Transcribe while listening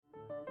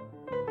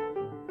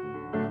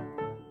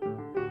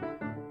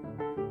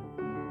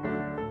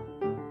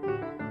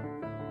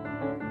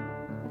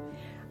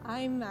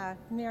I'm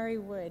Mary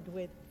Wood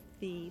with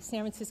the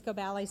San Francisco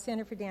Ballet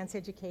Center for Dance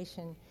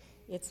Education.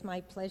 It's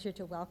my pleasure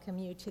to welcome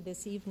you to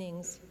this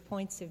evening's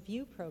Points of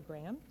View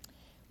program.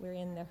 We're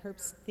in the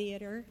Herbst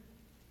Theater.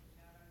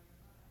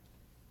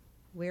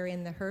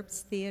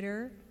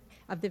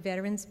 Of the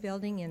Veterans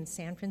Building in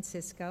San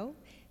Francisco.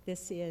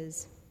 This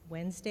is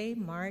Wednesday,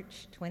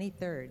 March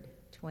 23rd,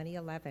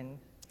 2011.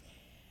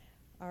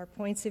 Our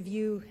Points of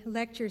View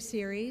lecture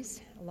series,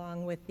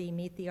 along with the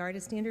Meet the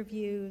Artist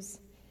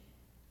interviews,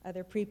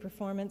 other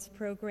pre-performance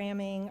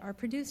programming, are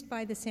produced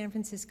by the San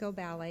Francisco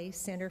Ballet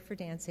Center for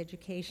Dance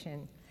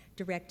Education,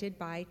 directed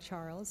by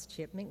Charles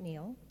Chip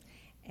McNeil,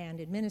 and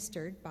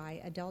administered by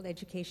Adult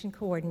Education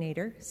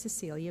Coordinator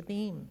Cecilia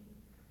Beam.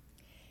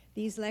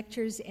 These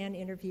lectures and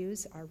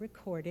interviews are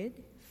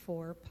recorded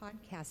for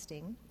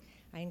podcasting.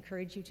 I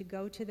encourage you to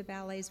go to the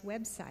ballet's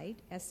website,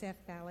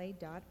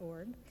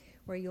 sfballet.org,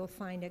 where you'll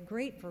find a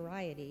great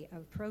variety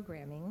of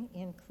programming,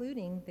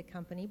 including the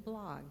company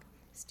blog,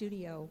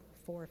 Studio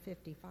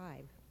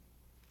 455.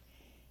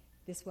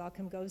 This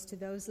welcome goes to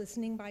those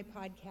listening by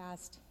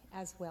podcast,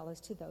 as well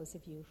as to those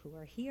of you who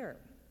are here.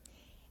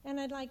 And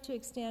I'd like to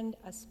extend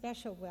a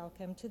special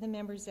welcome to the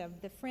members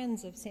of the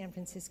Friends of San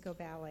Francisco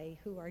Ballet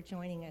who are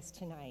joining us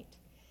tonight.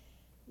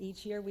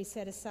 Each year we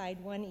set aside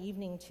one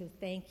evening to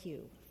thank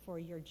you for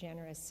your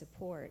generous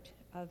support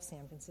of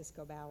San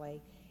Francisco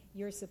Ballet.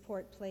 Your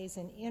support plays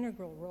an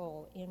integral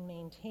role in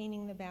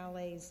maintaining the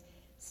ballet's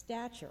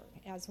stature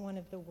as one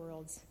of the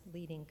world's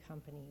leading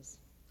companies.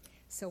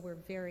 So we're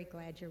very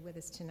glad you're with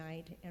us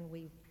tonight, and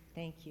we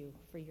thank you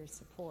for your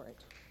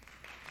support.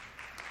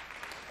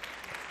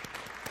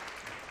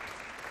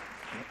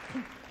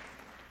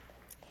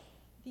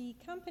 The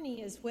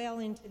company is well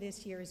into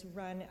this year's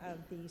run of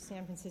the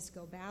San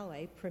Francisco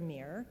Ballet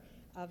premiere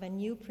of a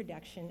new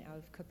production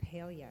of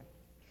Coppélia.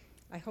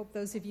 I hope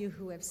those of you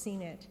who have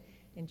seen it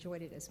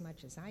enjoyed it as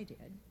much as I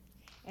did.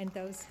 And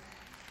those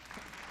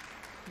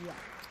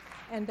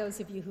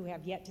of you who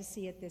have yet to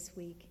see it this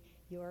week,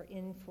 you're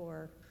in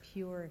for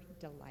pure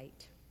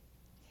delight.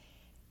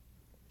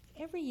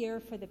 Every year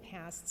for the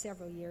past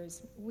several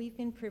years, we've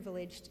been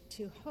privileged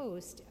to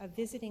host a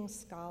visiting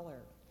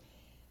scholar,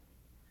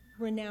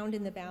 renowned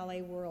in the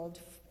ballet world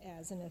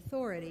as an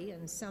authority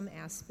in some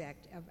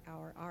aspect of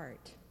our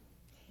art.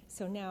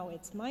 So now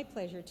it's my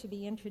pleasure to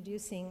be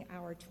introducing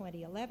our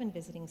 2011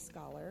 visiting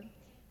scholar,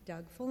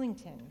 Doug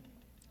Fullington.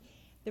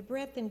 The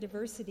breadth and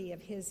diversity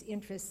of his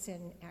interests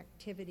and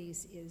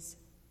activities is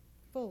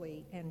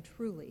fully and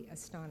truly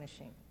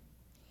astonishing.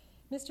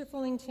 Mr.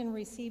 Fullington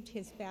received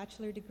his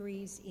bachelor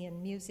degrees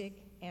in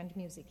music and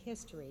music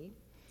history,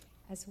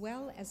 as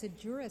well as a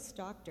Juris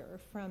Doctor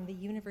from the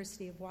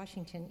University of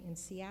Washington in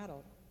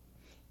Seattle,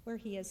 where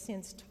he has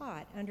since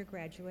taught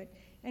undergraduate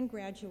and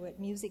graduate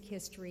music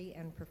history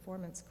and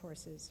performance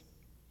courses.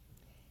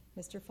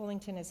 Mr.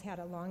 Fullington has had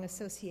a long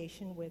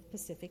association with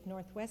Pacific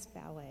Northwest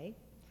Ballet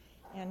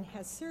and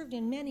has served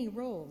in many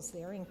roles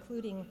there,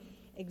 including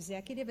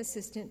executive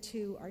assistant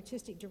to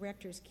artistic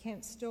directors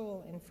Kent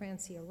Stoll and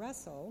Francia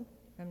Russell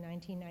from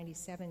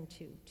 1997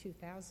 to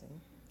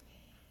 2000,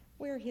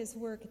 where his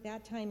work at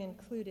that time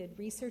included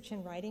research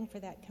and writing for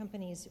that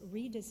company's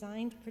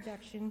redesigned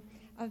production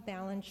of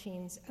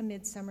Balanchine's A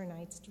Midsummer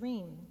Night's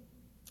Dream.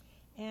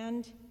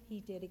 And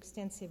he did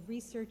extensive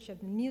research of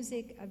the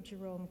music of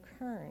Jerome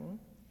Kern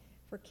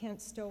for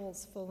Kent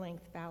Stoll's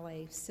full-length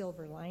ballet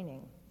Silver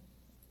Lining.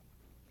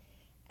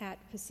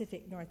 At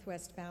Pacific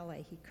Northwest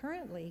Ballet, he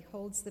currently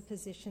holds the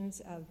positions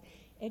of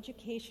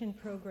Education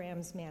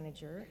Programs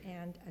Manager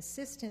and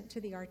Assistant to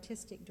the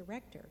Artistic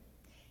Director,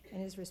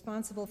 and is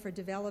responsible for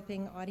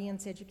developing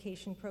audience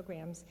education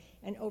programs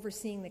and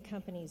overseeing the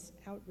company's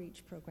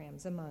outreach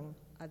programs, among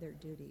other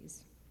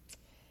duties.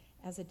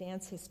 As a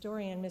dance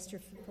historian, Mr.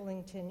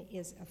 Fullington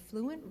is a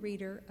fluent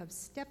reader of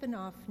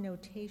Stepanov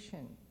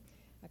notation,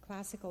 a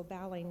classical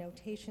ballet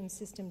notation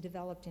system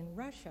developed in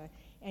Russia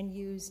and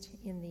used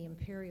in the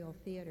imperial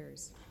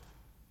theaters.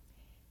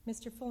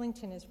 Mr.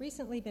 Fullington has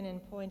recently been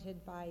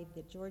appointed by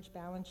the George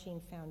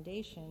Balanchine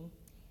Foundation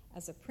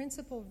as a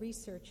principal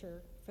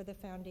researcher for the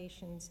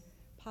Foundation's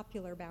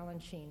Popular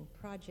Balanchine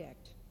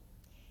project,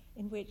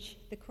 in which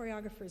the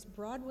choreographer's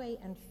Broadway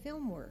and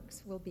film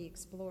works will be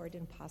explored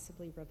and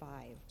possibly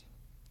revived.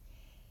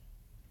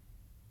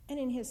 And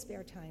in his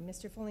spare time,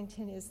 Mr.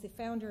 Fullington is the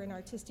founder and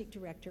artistic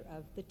director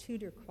of the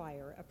Tudor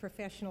Choir, a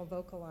professional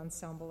vocal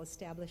ensemble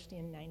established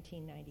in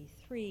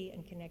 1993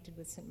 and connected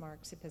with St.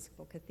 Mark's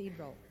Episcopal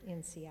Cathedral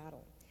in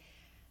Seattle.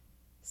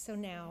 So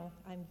now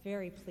I'm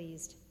very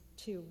pleased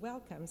to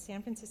welcome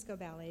San Francisco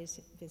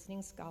Ballet's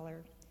visiting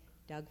scholar,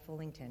 Doug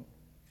Fullington.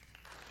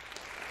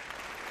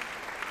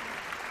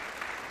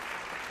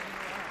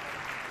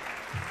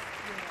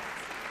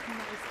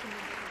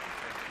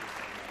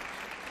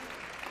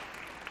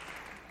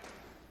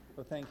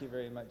 Well, thank you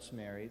very much,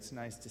 Mary. It's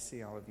nice to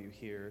see all of you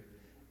here.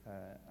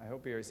 I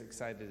hope you're as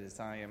excited as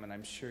I am, and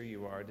I'm sure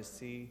you are, to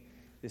see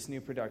this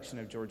new production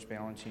of George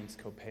Balanchine's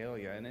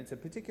Coppélia. And it's a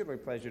particular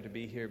pleasure to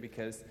be here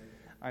because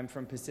I'm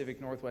from Pacific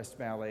Northwest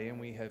Ballet, and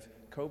we have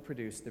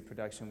co-produced the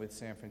production with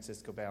San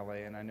Francisco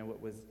Ballet, and I know it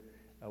was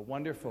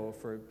wonderful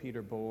for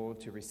Peter Bohl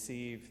to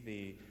receive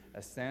the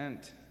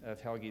assent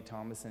of Helgi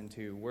Thomasson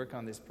to work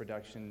on this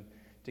production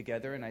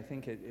together, and I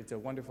think it's a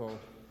wonderful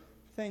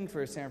thing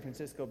for San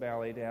Francisco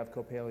Ballet to have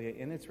Coppélia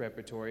in its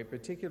repertory,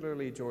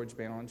 particularly George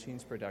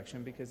Balanchine's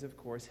production, because of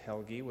course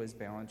Helgi was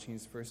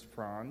Balanchine's first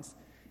Franz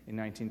in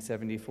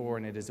 1974,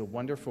 and it is a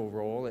wonderful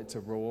role. It's a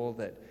role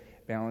that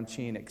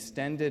Balanchine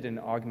extended and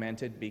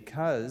augmented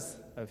because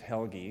of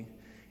Helgi,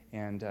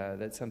 and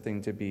that's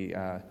something to be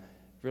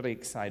really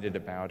excited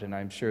about, and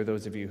I'm sure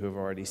those of you who have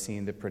already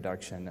seen the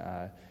production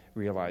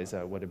realize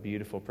what a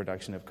beautiful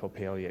production of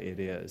Coppélia it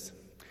is.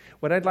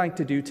 What I'd like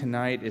to do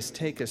tonight is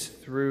take us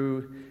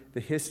through the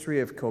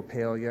history of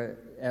Coppélia.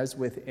 As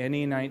with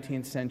any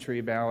 19th century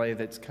ballet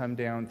that's come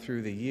down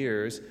through the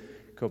years,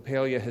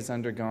 Coppélia has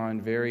undergone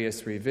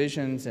various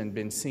revisions and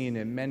been seen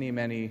in many,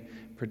 many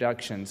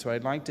productions. So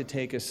I'd like to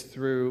take us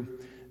through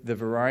the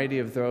variety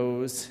of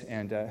those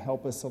and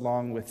help us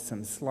along with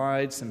some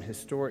slides, some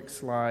historic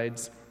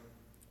slides,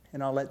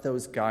 and I'll let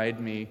those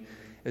guide me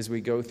as we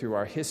go through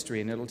our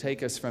history. And it'll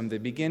take us from the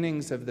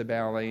beginnings of the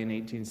ballet in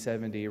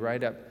 1870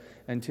 right up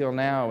until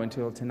now,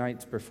 until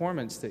tonight's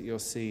performance that you'll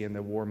see in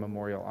the War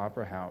Memorial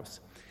Opera House.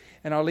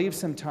 And I'll leave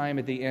some time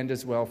at the end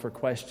as well for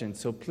questions.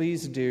 So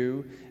please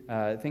do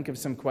think of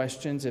some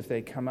questions. If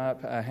they come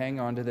up, hang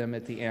on to them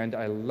at the end.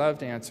 I love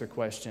to answer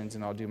questions,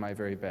 and I'll do my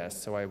very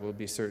best. So I will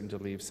be certain to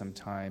leave some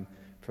time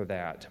for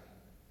that.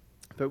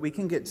 But we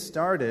can get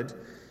started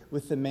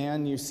with the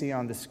man you see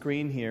on the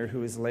screen here,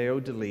 who is Léo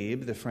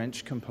Delibes, the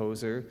French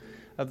composer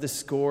of the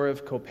score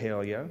of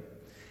Coppélia.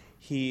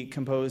 He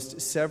composed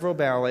several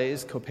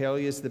ballets.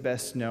 Coppélia is the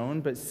best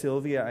known, but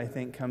Sylvia, I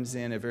think, comes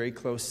in a very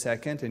close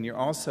second. And you're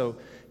also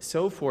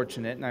so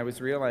fortunate, and I was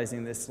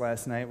realizing this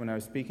last night when I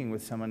was speaking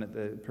with someone at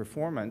the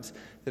performance,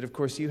 that of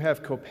course you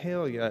have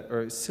Coppélia,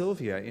 or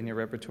Sylvia, in your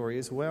repertory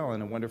as well,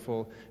 in a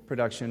wonderful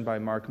production by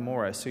Mark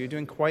Morris. So you're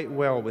doing quite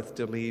well with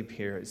Delibes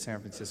here at San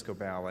Francisco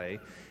Ballet.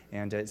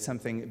 And it's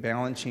something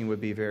Balanchine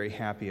would be very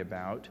happy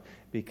about,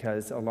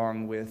 because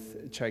along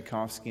with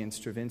Tchaikovsky and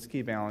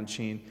Stravinsky,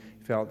 Balanchine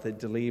felt that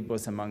Delibes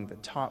was among the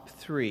top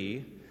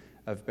three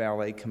of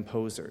ballet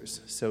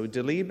composers. So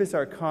Delibes is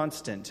our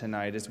constant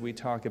tonight as we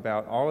talk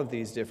about all of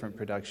these different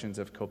productions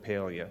of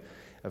Coppélia,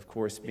 of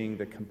course being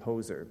the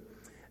composer.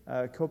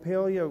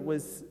 Coppélia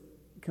was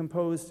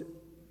composed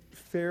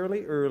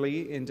fairly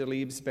early in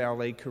Delibes'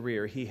 ballet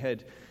career. He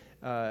had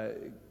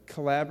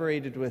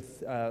collaborated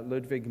with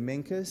Ludwig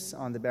Minkus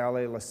on the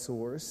ballet La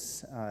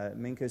Source.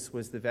 Minkus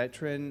was the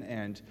veteran,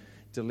 and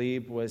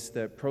Delibes was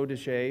the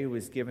protege who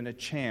was given a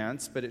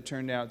chance, but it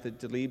turned out that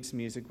Delibes'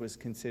 music was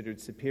considered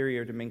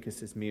superior to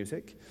Minkus's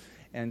music.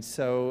 And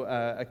so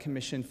a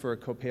commission for a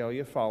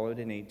Coppélia followed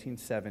in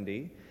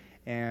 1870,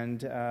 and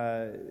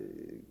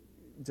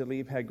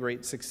Delibes had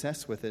great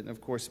success with it. And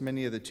of course,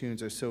 many of the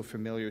tunes are so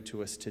familiar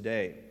to us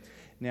today.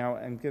 Now,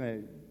 I'm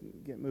going to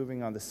get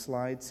moving on the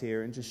slides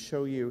here and just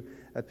show you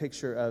a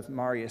picture of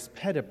Marius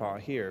Petipa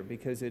here,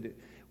 because it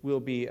will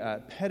be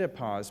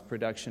Petipa's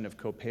production of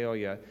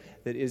Coppélia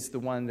that is the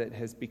one that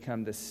has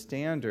become the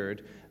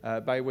standard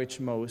by which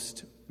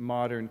most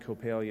modern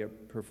Coppélia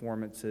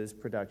performances,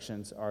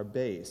 productions are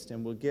based.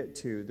 And we'll get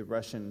to the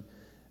Russian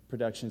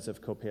productions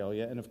of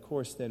Coppélia. And of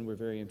course, then we're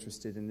very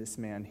interested in this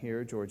man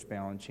here, George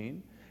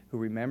Balanchine, who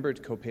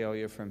remembered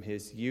Coppélia from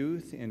his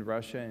youth in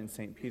Russia in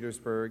St.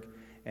 Petersburg,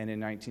 and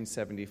in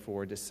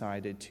 1974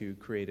 decided to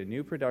create a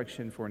new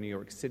production for New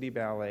York City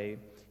Ballet.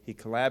 He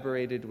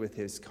collaborated with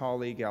his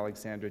colleague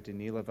Alexandra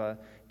Danilova.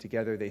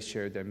 Together they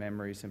shared their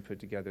memories and put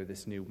together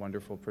this new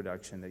wonderful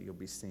production that you'll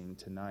be seeing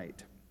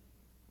tonight.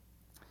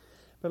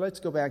 But let's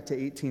go back to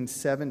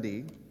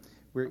 1870.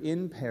 We're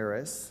in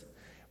Paris.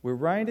 We're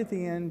right at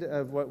the end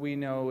of what we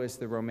know as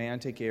the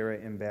Romantic era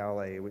in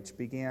ballet, which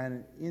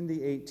began in the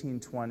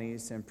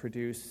 1820s and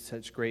produced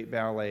such great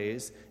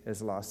ballets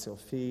as La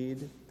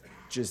Sylphide,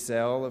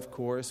 Giselle, of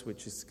course,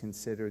 which is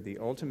considered the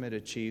ultimate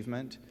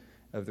achievement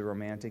of the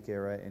Romantic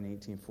era in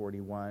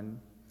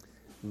 1841.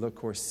 Le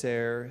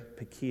Corsaire,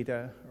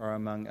 Paquita are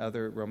among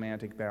other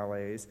Romantic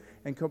ballets.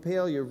 And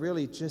Coppélia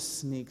really just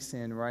sneaks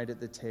in right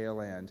at the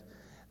tail end.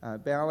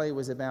 Ballet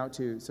was about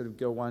to sort of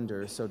go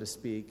under, so to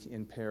speak,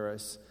 in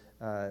Paris.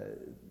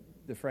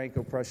 The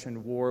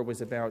Franco-Prussian War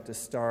was about to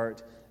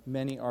start.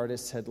 Many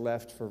artists had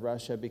left for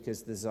Russia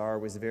because the Tsar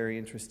was very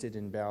interested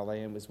in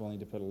ballet and was willing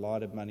to put a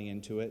lot of money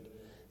into it.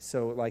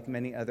 So, like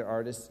many other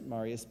artists,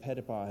 Marius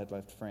Petipa had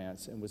left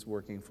France and was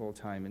working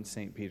full-time in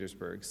St.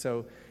 Petersburg.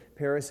 So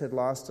Paris had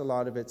lost a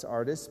lot of its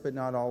artists, but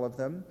not all of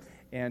them,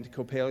 and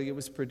Coppélia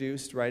was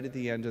produced right at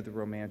the end of the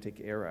Romantic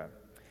era.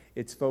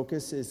 Its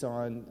focus is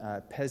on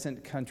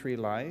peasant country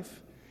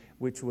life,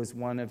 which was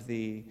one of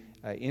the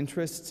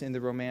interests in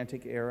the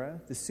Romantic era.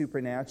 The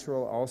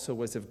supernatural also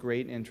was of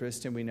great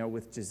interest, and we know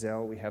with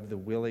Giselle we have the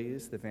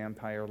Willies, the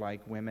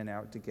vampire-like women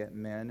out to get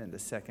men in the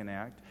second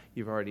act.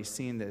 You've already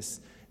seen this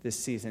this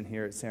season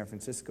here at San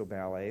Francisco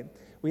Ballet.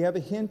 We have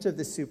a hint of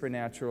the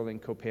supernatural in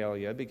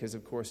Coppélia because,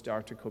 of course,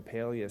 Dr.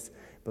 Coppelius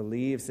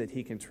believes that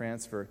he can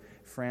transfer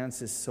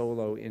Francis'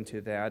 solo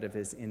into that of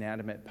his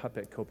inanimate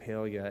puppet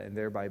Coppélia and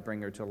thereby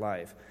bring her to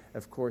life.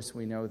 Of course,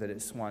 we know that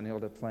it's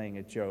Swanhilda playing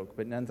a joke,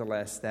 but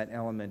nonetheless, that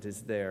element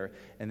is there,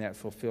 and that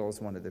fulfills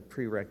one of the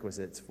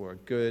prerequisites for a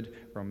good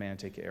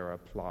Romantic era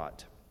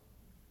plot.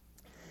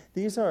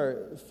 These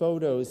are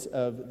photos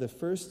of the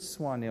first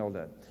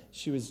Swanhilda.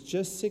 She was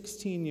just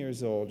 16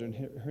 years old,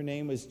 and her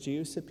name was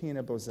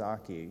Giuseppina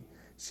Bozzacchi.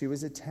 She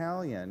was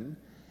Italian,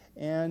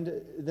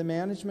 and the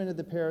management of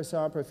the Paris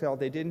Opera felt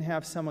they didn't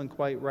have someone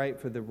quite right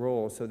for the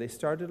role, so they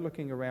started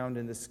looking around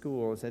in the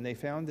schools, and they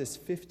found this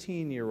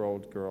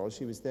 15-year-old girl.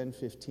 She was then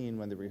 15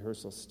 when the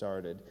rehearsal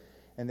started,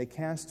 and they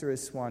cast her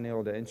as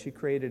Swanhilda, and she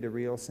created a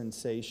real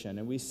sensation.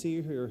 And we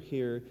see her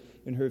here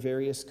in her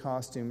various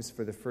costumes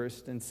for the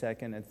first and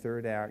second and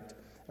third act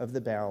of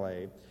the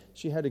ballet.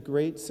 She had a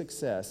great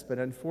success, but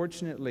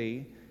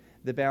unfortunately,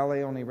 the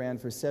ballet only ran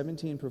for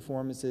 17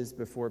 performances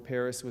before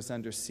Paris was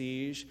under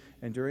siege,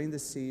 and during the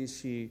siege,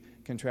 she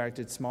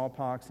contracted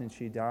smallpox, and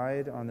she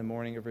died on the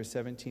morning of her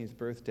 17th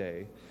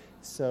birthday.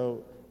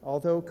 So,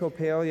 although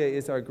Coppélia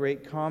is our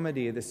great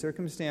comedy, the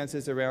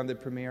circumstances around the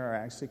premiere are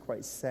actually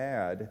quite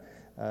sad.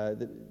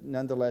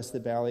 Nonetheless, the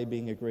ballet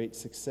being a great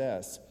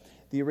success.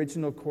 The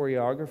original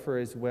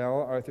choreographer as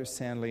well, Arthur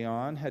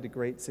Saint-Leon, had a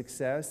great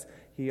success.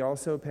 He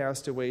also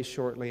passed away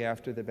shortly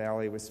after the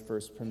ballet was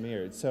first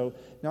premiered. So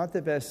not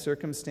the best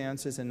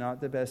circumstances and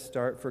not the best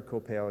start for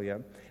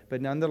Coppélia,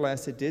 but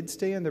nonetheless it did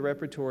stay in the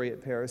repertory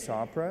at Paris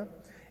Opera,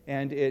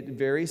 and it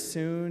very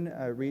soon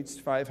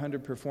reached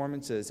 500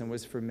 performances and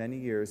was for many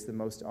years the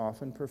most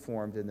often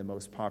performed and the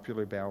most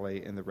popular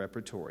ballet in the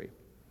repertory.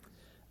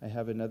 I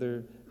have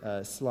another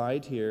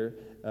slide here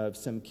of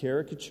some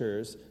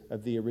caricatures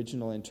of the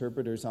original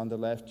interpreters. On the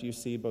left, you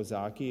see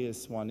Bozzacchi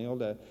as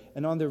Swanhilda,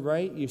 and on the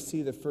right, you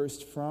see the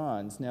first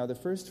Franz. Now, the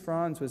first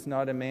Franz was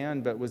not a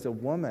man, but was a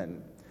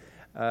woman.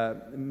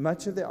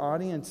 Much of the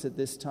audience at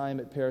this time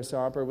at Paris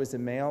Opera was a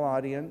male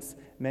audience.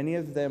 Many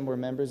of them were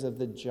members of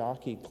the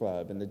Jockey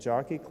Club, and the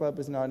Jockey Club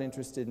was not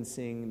interested in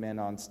seeing men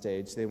on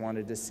stage. They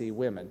wanted to see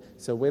women.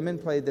 So women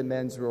played the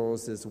men's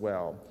roles as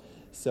well.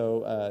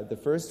 So the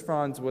first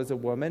Franz was a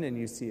woman, and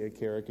you see a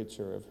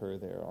caricature of her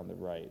there on the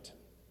right,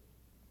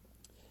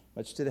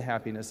 much to the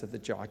happiness of the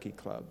Jockey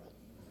Club.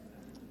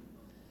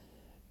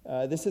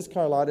 This is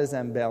Carlotta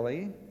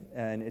Zambelli,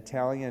 an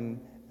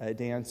Italian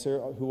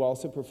dancer who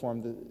also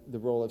performed the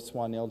role of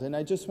Swanhilda. And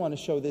I just want to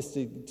show this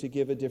to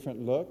give a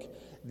different look.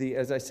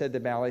 As I said, the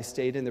ballet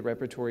stayed in the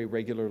repertory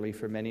regularly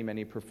for many,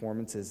 many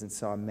performances and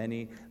saw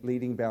many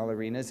leading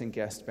ballerinas and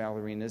guest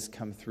ballerinas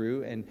come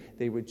through, and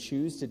they would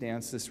choose to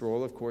dance this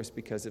role, of course,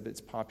 because of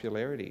its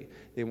popularity.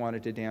 They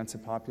wanted to dance a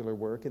popular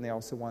work, and they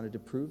also wanted to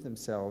prove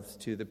themselves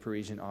to the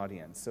Parisian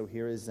audience. So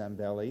here is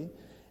Zambelli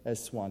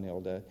as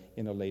Swanhilda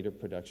in a later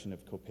production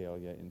of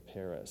Coppélia in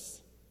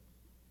Paris.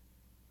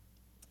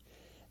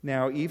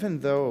 Now, even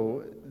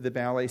though the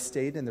ballet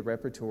stayed in the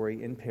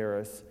repertory in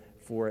Paris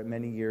for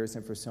many years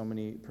and for so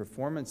many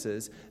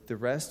performances, the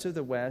rest of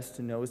the West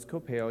knows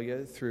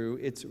Coppélia through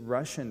its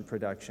Russian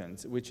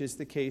productions, which is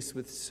the case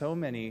with so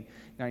many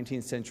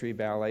 19th century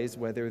ballets,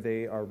 whether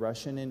they are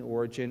Russian in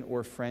origin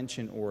or French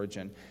in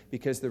origin,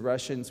 because the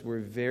Russians were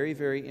very,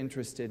 very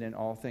interested in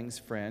all things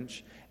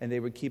French, and they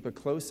would keep a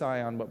close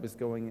eye on what was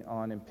going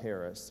on in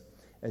Paris.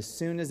 As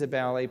soon as a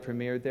ballet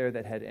premiered there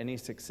that had any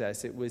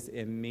success, it was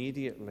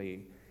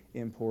immediately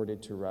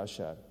imported to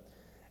Russia.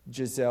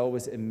 Giselle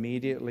was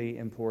immediately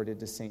imported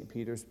to St.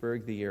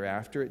 Petersburg the year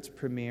after its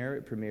premiere.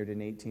 It premiered in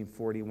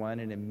 1841,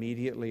 and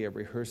immediately a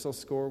rehearsal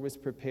score was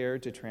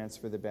prepared to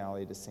transfer the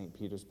ballet to St.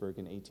 Petersburg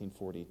in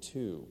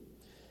 1842.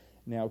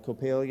 Now,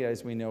 Coppélia,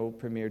 as we know,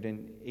 premiered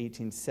in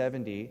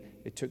 1870.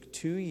 It took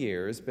 2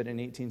 years, but in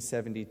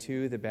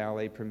 1872, the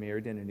ballet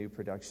premiered in a new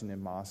production in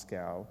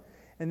Moscow.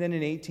 And then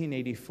in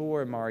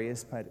 1884,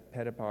 Marius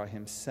Petipa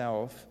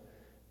himself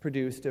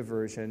produced a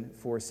version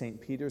for St.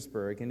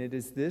 Petersburg, and it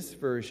is this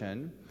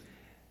version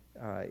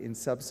in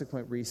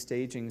subsequent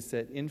restagings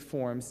that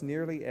informs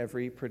nearly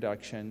every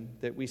production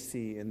that we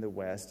see in the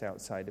West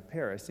outside of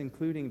Paris,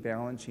 including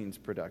Balanchine's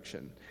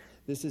production.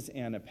 This is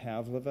Anna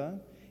Pavlova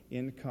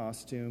in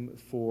costume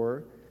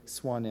for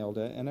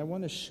Swanhilda, and I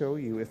want to show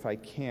you, if I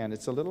can,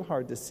 it's a little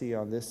hard to see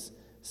on this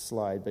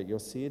slide, but you'll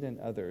see it in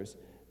others,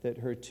 that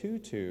her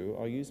tutu,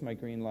 I'll use my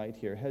green light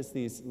here, has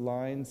these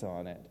lines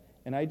on it.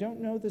 And I don't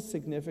know the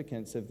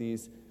significance of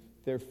these.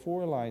 There are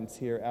 4 lines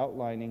here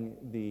outlining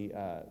the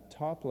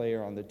top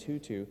layer on the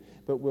tutu,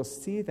 but we'll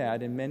see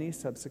that in many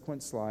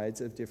subsequent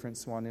slides of different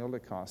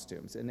Swanhilda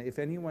costumes. And if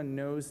anyone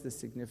knows the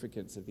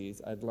significance of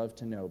these, I'd love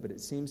to know, but it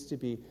seems to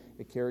be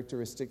a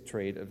characteristic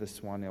trait of the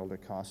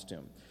Swanhilda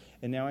costume.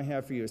 And now I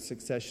have for you a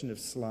succession of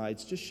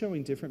slides just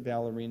showing different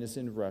ballerinas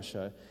in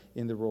Russia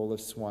in the role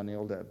of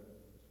Swanhilda.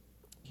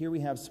 Here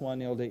we have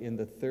Swanhilda in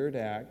the third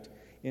act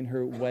in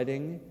her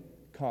wedding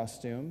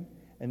costume.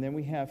 And then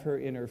we have her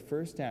in her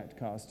first act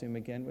costume,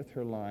 again with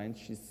her lines.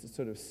 She's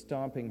sort of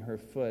stomping her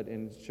foot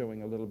and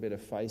showing a little bit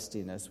of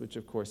feistiness, which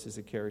of course is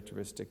a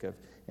characteristic of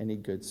any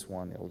good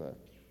Swanilda.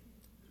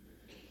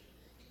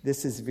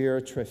 This is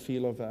Vera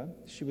Trefilova.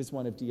 She was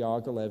one of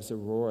Diaghilev's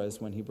Auroras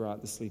when he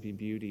brought the Sleeping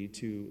Beauty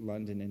to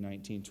London in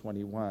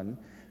 1921.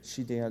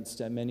 She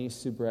danced many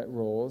soubrette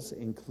roles,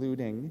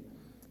 including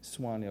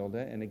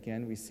Swanilda. And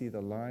again, we see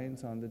the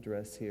lines on the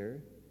dress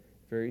here.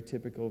 Very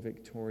typical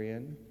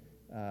Victorian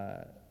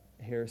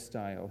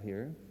hairstyle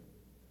here.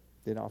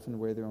 They'd often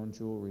wear their own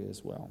jewelry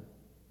as well.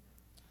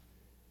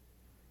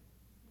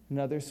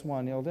 Another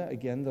Swanilda,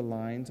 again, the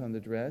lines on the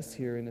dress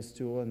here in a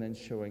stool and then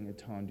showing a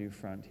tendu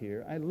front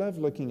here. I love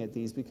looking at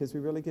these because we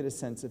really get a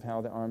sense of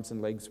how the arms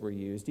and legs were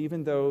used.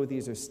 Even though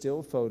these are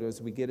still photos,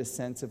 we get a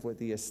sense of what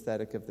the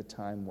aesthetic of the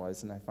time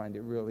was, and I find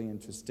it really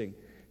interesting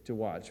to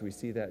watch. We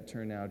see that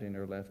turnout in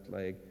her left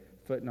leg,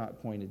 foot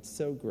not pointed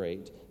so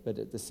great, but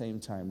at the same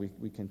time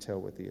we can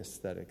tell what the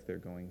aesthetic they're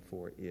going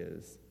for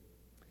is.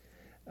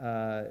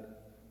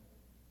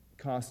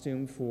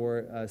 Costume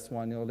for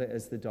Swanilda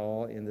as the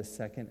doll in the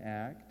second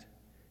act.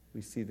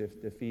 We see the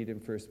feet in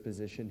first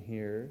position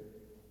here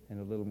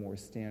and a little more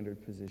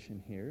standard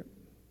position here.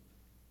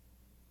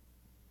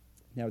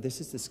 Now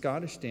this is the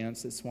Scottish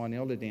dance that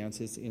Swanilda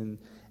dances in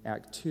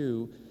Act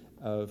 2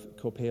 of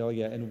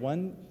Coppélia, and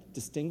one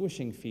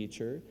distinguishing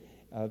feature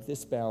of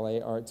this ballet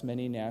are its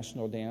many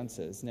national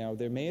dances. Now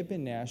there may have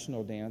been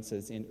national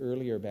dances in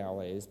earlier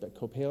ballets, but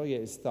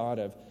Coppélia is thought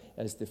of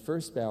as the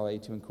first ballet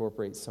to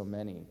incorporate so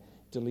many.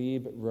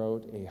 Delibes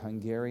wrote a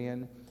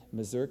Hungarian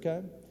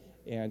mazurka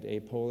and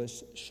a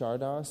Polish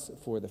czardas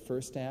for the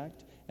first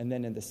act, and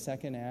then in the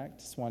second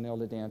act,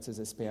 Swanilda dances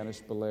a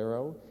Spanish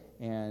bolero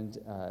and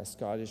a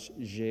Scottish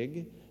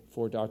jig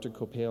for Dr.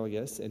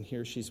 Coppelius, and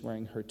here she's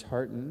wearing her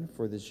tartan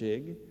for the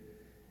jig,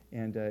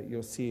 and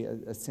you'll see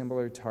a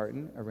similar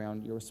tartan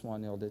around your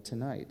Swanilda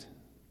tonight.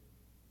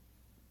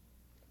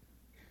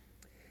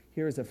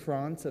 Here is a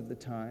Franz of the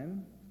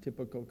time,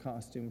 typical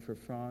costume for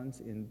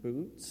Franz in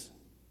boots.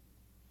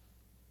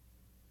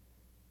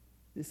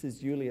 This is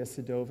Julia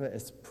Sedova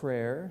as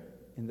Prayer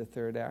in the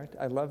third act.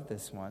 I love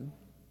this one.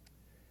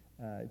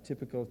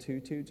 Typical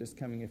tutu, just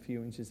coming a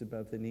few inches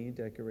above the knee,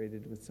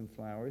 decorated with some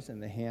flowers,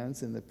 and the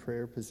hands in the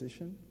prayer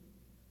position.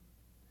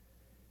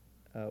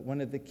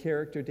 One of the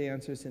character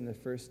dancers in the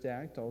first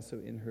act, also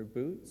in her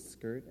boots,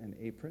 skirt, and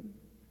apron.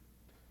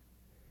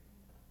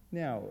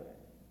 Now,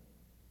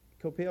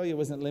 Coppélia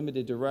wasn't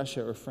limited to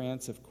Russia or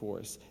France, of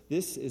course.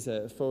 This is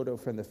a photo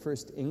from the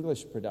first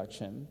English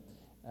production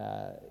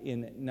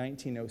in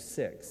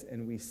 1906,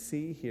 and we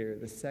see here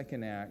the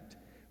second act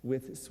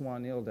with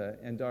Swanilda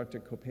and Dr.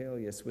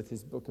 Coppelius with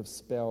his book of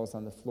spells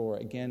on the floor.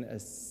 Again, a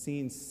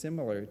scene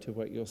similar to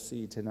what you'll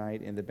see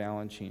tonight in the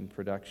Balanchine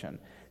production.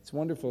 It's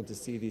wonderful to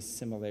see these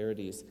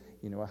similarities,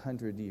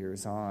 100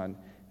 years on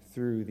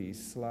through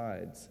these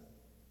slides.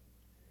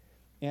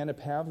 Anna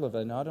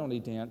Pavlova not only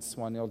danced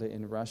Swanilda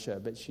in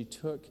Russia, but she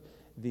took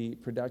the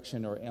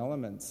production or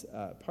elements,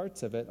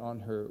 parts of it, on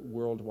her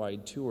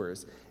worldwide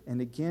tours.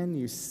 And again,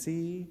 you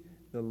see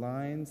the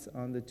lines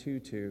on the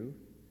tutu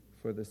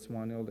for the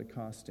Swanilda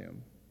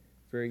costume.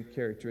 Very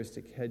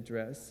characteristic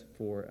headdress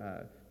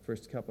for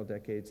first couple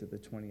decades of the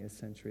 20th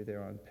century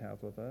there on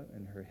Pavlova,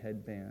 and her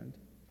headband.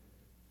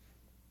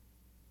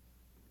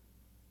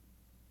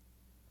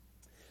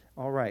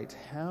 All right,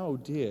 how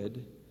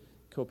did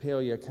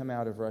Coppélia come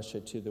out of Russia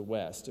to the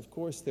West? Of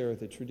course, there are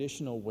the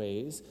traditional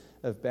ways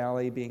of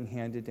ballet being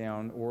handed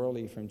down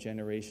orally from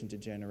generation to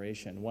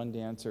generation. One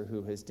dancer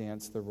who has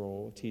danced the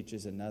role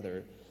teaches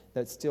another.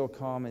 That's still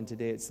common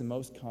today. It's the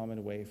most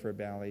common way for a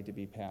ballet to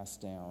be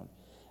passed down.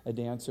 A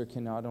dancer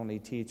can not only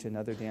teach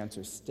another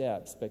dancer's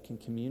steps, but can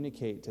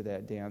communicate to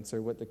that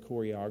dancer what the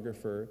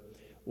choreographer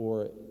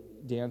or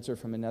dancer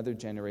from another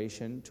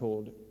generation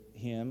told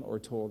him or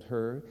told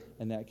her,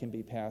 and that can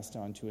be passed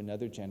on to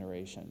another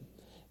generation.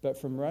 But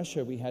from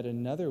Russia, we had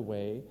another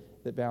way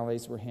that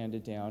ballets were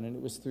handed down, and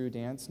it was through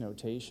dance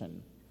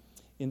notation.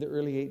 In the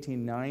early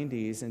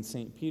 1890s in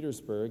St.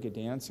 Petersburg, a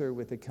dancer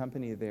with a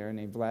company there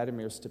named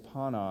Vladimir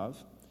Stepanov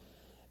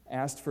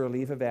asked for a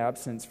leave of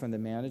absence from the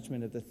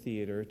management of the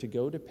theater to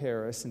go to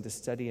Paris and to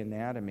study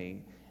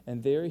anatomy,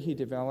 and there he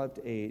developed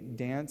a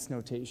dance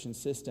notation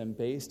system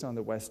based on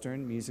the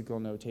Western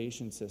musical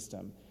notation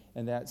system,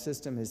 and that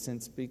system has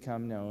since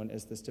become known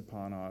as the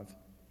Stepanov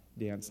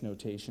dance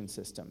notation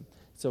system.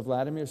 So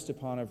Vladimir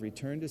Stepanov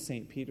returned to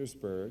St.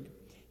 Petersburg.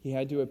 He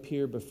had to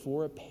appear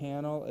before a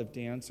panel of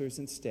dancers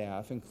and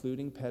staff,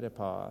 including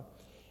Petipa,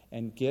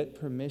 and get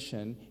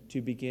permission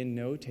to begin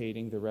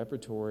notating the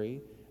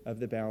repertory of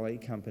the ballet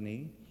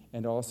company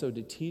and also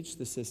to teach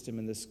the system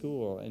in the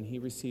school. And he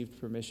received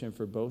permission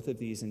for both of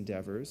these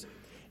endeavors.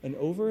 And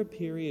over a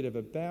period of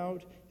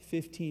about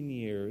 15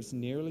 years,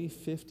 nearly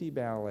 50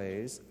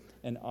 ballets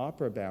and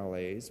opera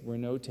ballets were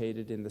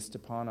notated in the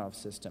Stepanov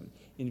system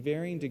in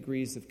varying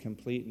degrees of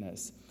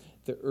completeness.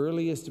 The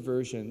earliest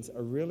versions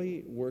are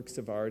really works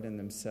of art in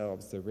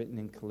themselves. They're written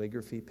in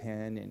calligraphy,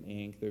 pen, and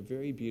ink. They're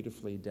very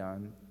beautifully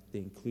done, They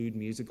include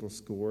musical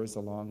scores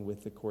along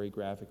with the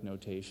choreographic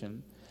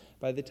notation.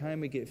 By the time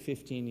we get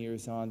 15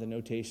 years on, the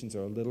notations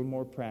are a little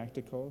more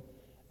practical,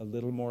 a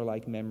little more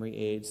like memory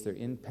aids. They're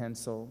in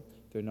pencil.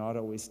 They're not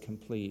always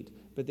complete,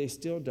 but they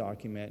still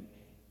document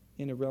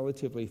in a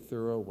relatively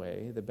thorough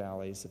way the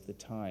ballets of the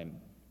time.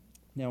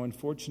 Now,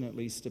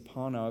 unfortunately,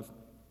 Stepanov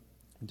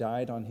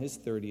died on his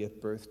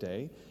 30th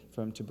birthday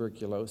from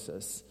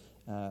tuberculosis.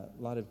 A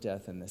lot of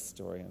death in this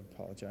story, I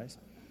apologize.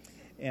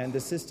 And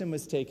the system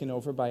was taken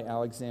over by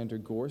Alexander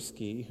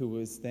Gorsky, who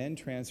was then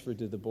transferred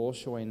to the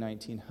Bolshoi in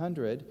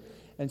 1900.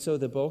 And so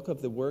the bulk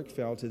of the work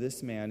fell to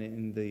this man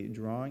in the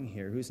drawing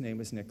here, whose name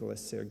was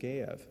Nicholas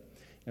Sergeyev.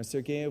 Now,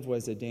 Sergeyev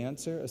was a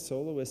dancer, a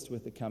soloist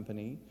with the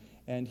company,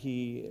 and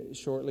he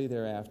shortly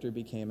thereafter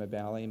became a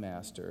ballet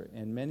master.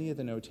 And many of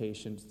the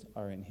notations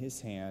are in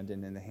his hand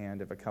and in the hand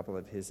of a couple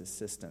of his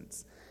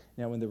assistants.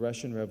 Now, when the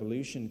Russian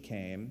Revolution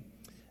came,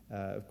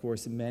 of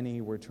course, many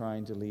were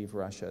trying to leave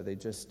Russia.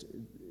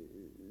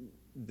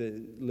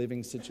 The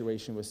living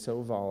situation was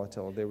so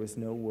volatile. There was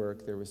no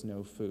work, there was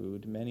no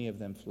food. Many of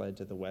them fled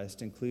to the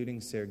West, including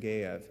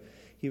Sergeyev.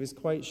 He was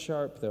quite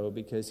sharp, though,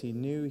 because he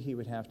knew he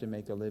would have to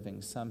make a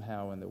living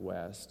somehow in the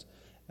West.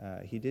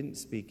 He didn't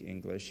speak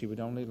English. He would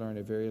only learn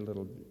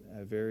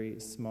a very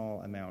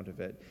small amount of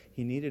it.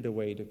 He needed a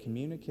way to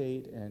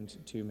communicate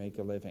and to make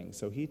a living.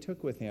 So he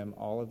took with him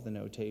all of the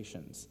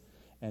notations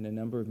and a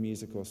number of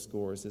musical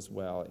scores as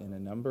well in a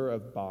number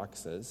of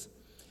boxes.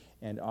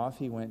 And off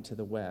he went to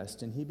the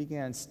West, and he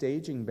began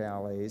staging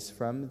ballets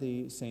from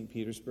the St.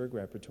 Petersburg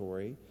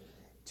repertory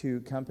to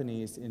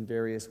companies in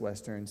various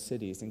Western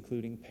cities,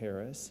 including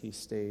Paris. He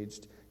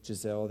staged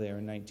Giselle there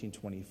in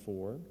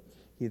 1924.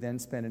 He then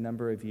spent a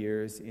number of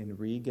years in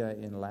Riga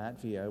in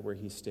Latvia, where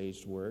he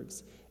staged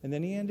works. And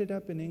then he ended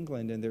up in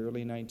England in the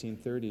early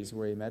 1930s,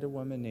 where he met a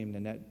woman named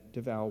Nanette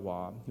de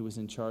Valois, who was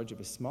in charge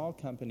of a small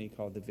company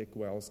called the Vic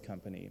Wells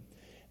Company.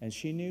 And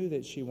she knew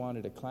that she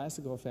wanted a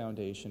classical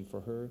foundation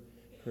for her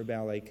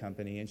ballet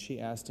company, and she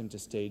asked him to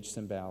stage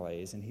some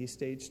ballets, and he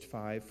staged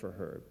 5 for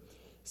her: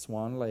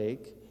 Swan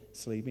Lake,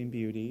 Sleeping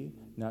Beauty,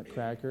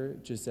 Nutcracker,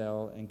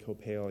 Giselle, and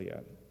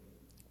Coppélia.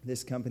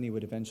 This company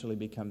would eventually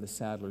become the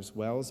Sadler's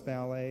Wells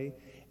Ballet,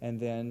 and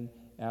then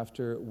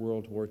after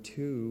World War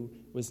II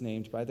was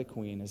named by the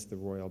Queen as the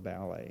Royal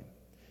Ballet.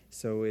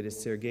 So it is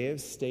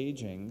Sergeyev's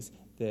stagings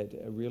that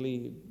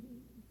really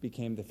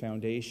became the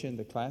foundation,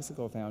 the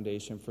classical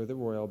foundation for the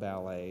Royal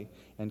Ballet,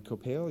 and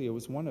Coppélia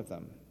was one of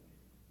them.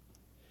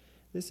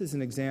 This is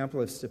an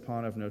example of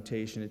Stepanov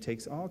notation. It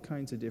takes all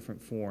kinds of different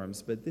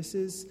forms, but this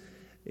is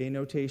a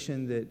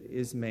notation that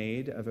is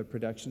made of a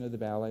production of the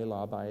ballet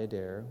La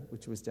Bayadère,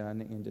 which was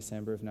done in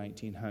December of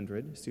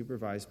 1900,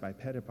 supervised by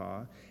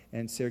Petipa,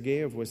 and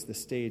Sergeyev was the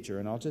stager.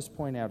 And I'll just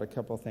point out a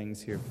couple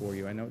things here for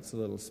you. I know it's a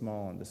little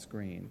small on the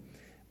screen,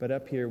 but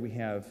up here we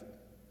have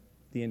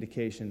the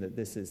indication that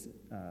this is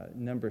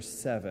number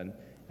 7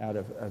 out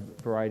of a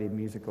variety of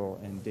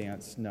musical and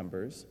dance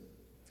numbers.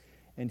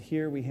 And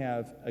here we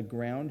have a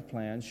ground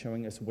plan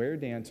showing us where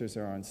dancers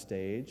are on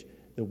stage.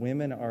 The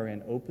women are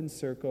in open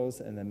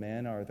circles and the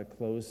men are the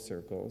closed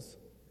circles.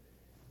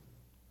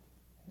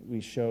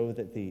 We show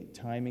that the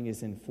timing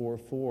is in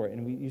 4/4.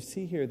 And you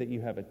see here that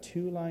you have a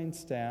 2-line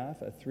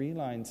staff, a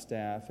 3-line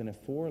staff, and a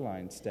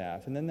 4-line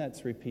staff. And then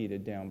that's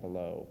repeated down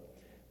below.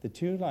 The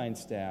 2-line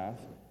staff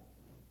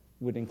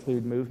would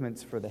include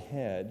movements for the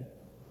head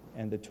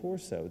and the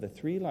torso. The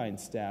 3-line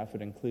staff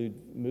would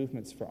include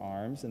movements for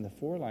arms, and the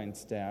 4-line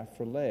staff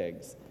for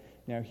legs.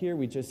 Now here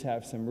we just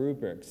have some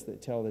rubrics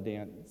that tell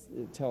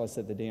us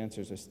that the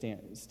dancers are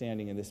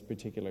standing in this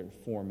particular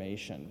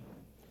formation.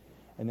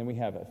 And then we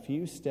have a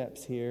few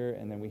steps here,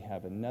 and then we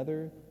have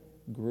another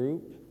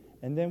group,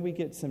 and then we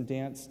get some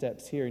dance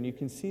steps here. And you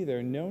can see there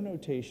are no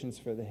notations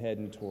for the head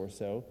and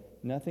torso,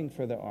 nothing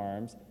for the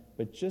arms,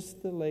 but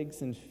just the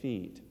legs and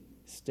feet.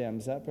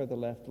 Stems up are the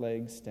left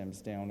leg,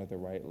 stems down are the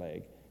right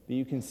leg. But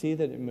you can see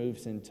that it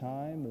moves in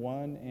time,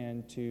 1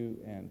 and 2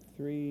 and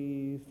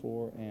 3,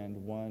 4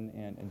 and 1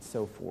 and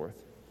so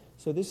forth.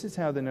 So this is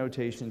how the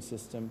notation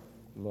system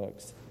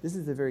looks. This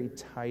is a very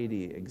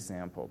tidy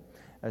example.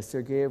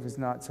 Sergeyev was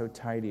not so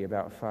tidy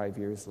about 5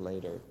 years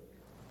later.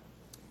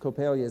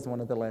 Coppélia is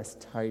one of the less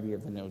tidy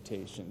of the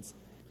notations.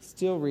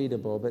 Still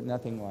readable, but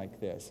nothing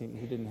like this. He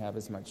didn't have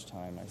as much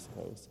time, I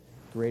suppose.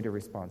 Greater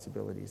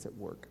responsibilities at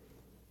work.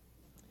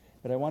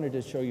 But I wanted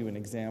to show you an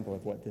example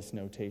of what this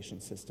notation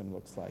system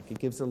looks like. It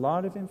gives a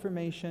lot of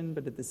information,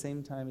 but at the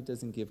same time, it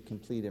doesn't give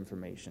complete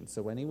information.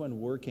 So anyone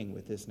working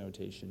with this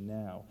notation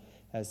now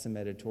has some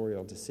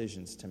editorial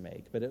decisions to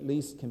make, but at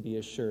least can be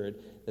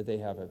assured that they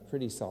have a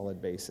pretty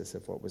solid basis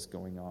of what was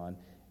going on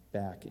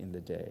back in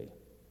the day.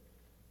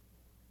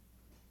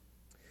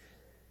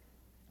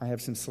 I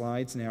have some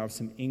slides now of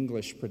some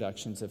English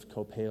productions of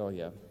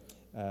Coppélia.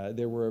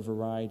 There were a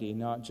variety,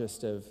 not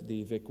just of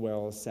the Vic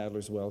Wells,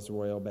 Sadler's Wells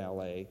Royal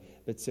Ballet,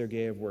 but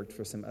Sergeyev worked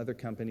for some other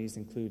companies,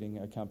 including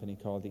a company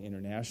called the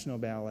International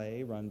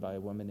Ballet, run by a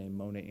woman named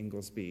Mona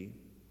Inglesby.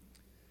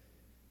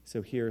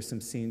 So here are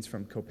some scenes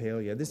from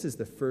Coppélia. This is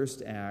the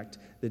first act,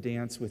 the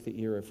dance with the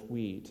ear of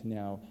wheat.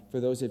 Now, for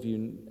those of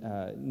you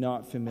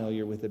not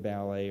familiar with the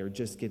ballet or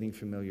just getting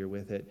familiar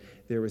with it,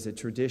 there was a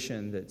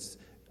tradition that's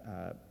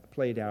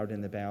played out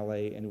in the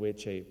ballet in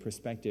which a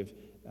prospective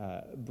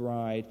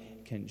bride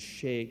can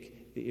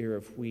shake the ear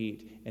of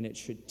wheat, and it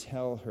should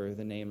tell her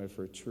the name of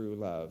her true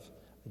love.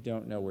 I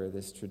don't know where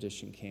this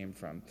tradition came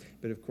from.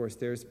 But of course,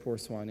 there's poor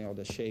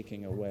Swanhilda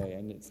shaking away,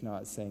 and it's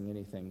not saying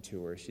anything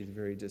to her. She's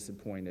very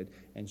disappointed,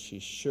 and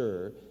she's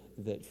sure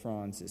that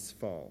Franz is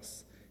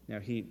false. Now,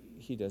 he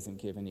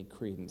doesn't give any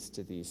credence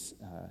to these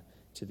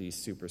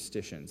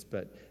superstitions,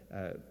 but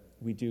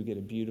we do get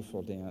a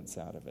beautiful dance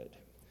out of it.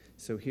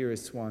 So here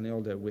is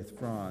Swanhilda with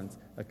Franz,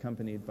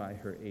 accompanied by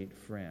her 8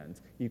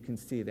 friends. You can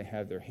see they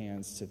have their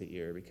hands to the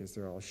ear because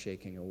they're all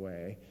shaking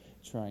away,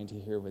 trying to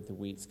hear what the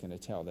wheat's going to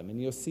tell them.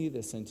 And you'll see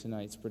this in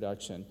tonight's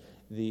production.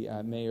 The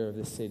mayor of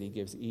the city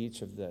gives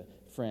each of the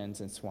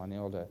friends and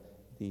Swanhilda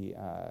the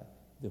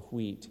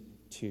wheat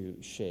to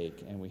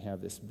shake, and we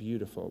have this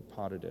beautiful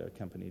pas de deux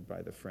accompanied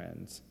by the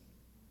friends.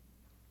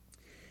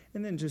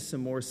 And then just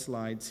some more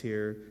slides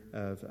here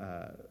of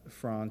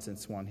Franz and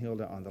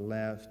Swanhilda on the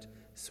left.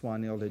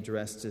 Swanhilda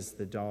dressed as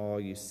the doll.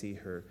 You see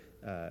her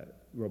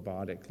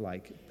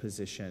robotic-like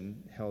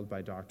position held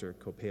by Dr.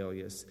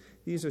 Coppelius.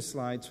 These are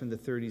slides from the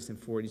 30s and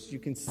 40s. You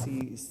can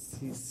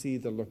see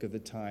the look of the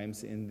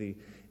times in the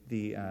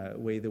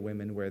way the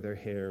women wear their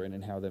hair and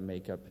in how the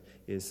makeup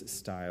is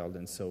styled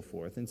and so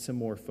forth. And some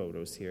more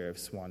photos here of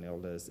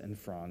Swanhilda's and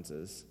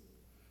Franz's.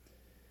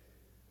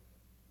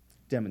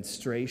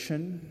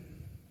 Demonstration.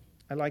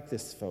 I like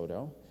this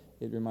photo.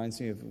 It reminds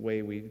me of the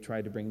way we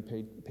try to bring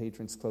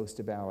patrons close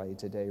to ballet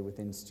today with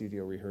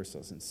in-studio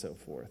rehearsals and so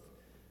forth.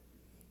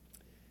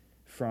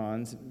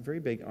 Franz, very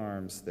big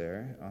arms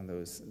there on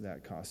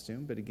that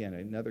costume, but again,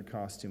 another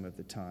costume of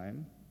the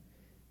time.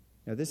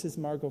 Now, this is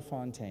Margot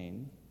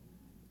Fontaine.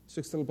 She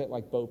looks a little bit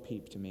like Bo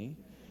Peep to me,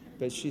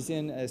 but she's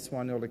in a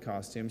Swanhilda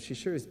costume. She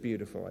sure is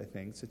beautiful, I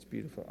think, such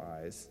beautiful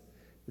eyes.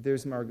 But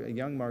there's a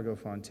young Margot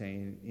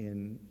Fontaine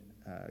in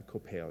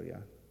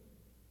Coppélia.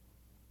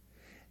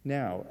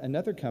 Now,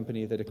 another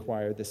company that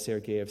acquired the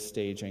Sergeyev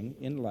staging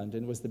in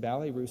London was the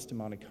Ballet Russe de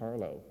Monte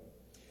Carlo.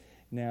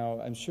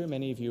 Now, I'm sure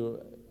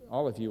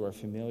all of you are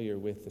familiar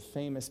with the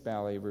famous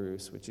Ballet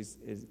Russe, which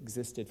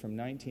existed from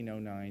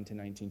 1909 to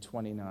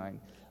 1929,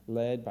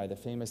 led by the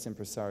famous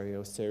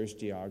impresario Serge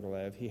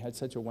Diaghilev. He had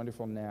such a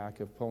wonderful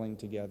knack of pulling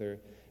together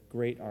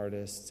great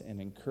artists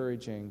and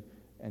encouraging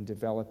and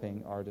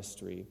developing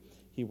artistry.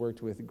 He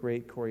worked with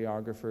great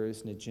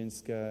choreographers,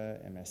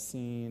 Nijinsky and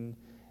Messine,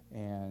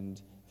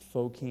 and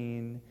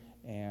Fokine,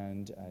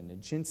 and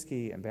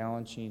Nijinsky and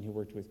Balanchine, who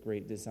worked with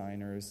great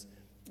designers,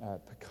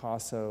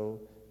 Picasso,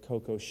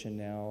 Coco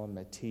Chanel,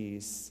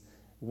 Matisse,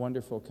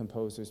 wonderful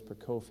composers,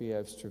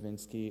 Prokofiev,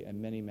 Stravinsky, and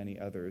many, many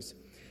others.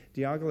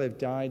 Diaghilev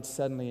died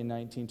suddenly in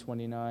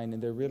 1929,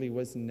 and there really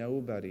was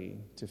nobody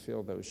to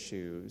fill those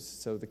shoes.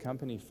 So the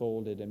company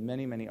folded, and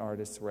many, many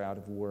artists were out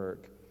of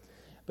work.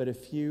 But a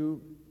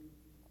few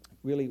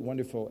really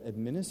wonderful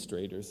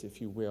administrators,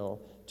 if you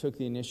will, took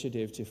the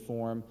initiative to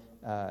form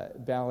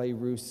Ballet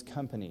Russe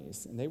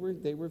companies. And they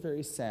were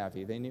very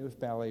savvy. They knew if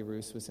Ballet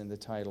Russe was in the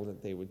title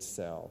that they would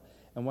sell.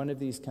 And one of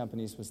these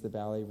companies was the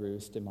Ballet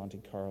Russe de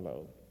Monte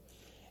Carlo.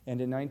 And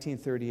in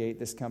 1938,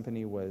 this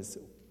company was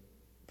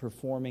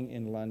performing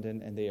in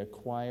London, and they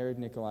acquired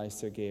Nikolai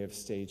Sergeyev's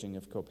staging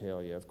of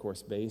Coppélia, of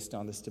course, based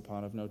on the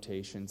Stepanov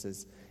notations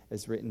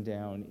as written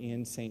down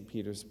in St.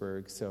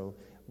 Petersburg. So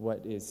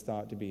what is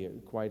thought to be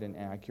quite an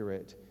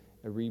accurate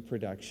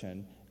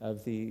reproduction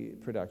of the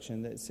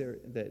production that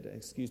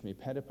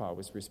Petipa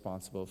was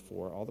responsible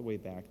for all the way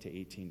back to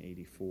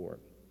 1884.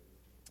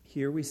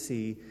 Here we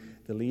see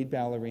the lead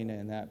ballerina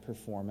in that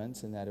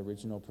performance, in that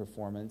original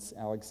performance,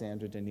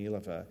 Alexandra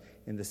Danilova,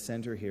 in the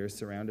center here,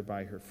 surrounded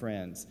by her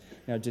friends.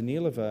 Now,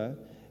 Danilova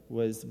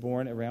was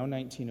born around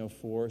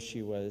 1904.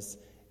 She was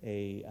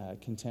a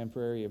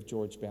contemporary of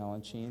George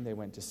Balanchine. They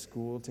went to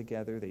school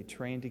together. They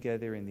trained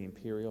together in the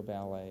Imperial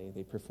Ballet.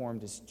 They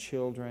performed as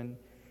children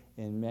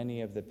in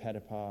many of the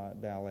Petipa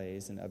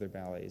ballets and other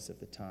ballets of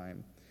the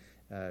time.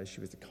 She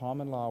was the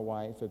common-law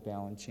wife of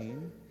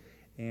Balanchine.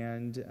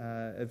 And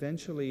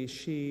eventually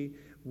she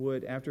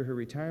would, after her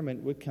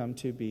retirement, would come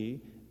to be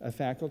a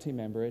faculty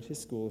member at his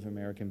School of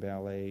American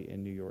Ballet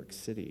in New York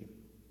City.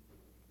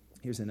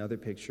 Here's another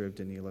picture of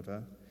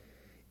Danilova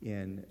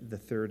in the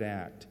third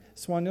act.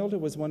 Swanhilda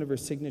was one of her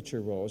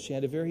signature roles. She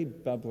had a very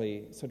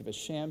bubbly, sort of a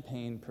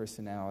champagne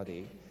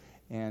personality.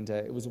 And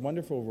it was a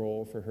wonderful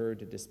role for her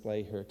to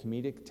display her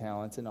comedic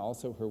talents and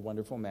also her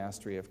wonderful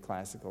mastery of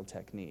classical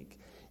technique.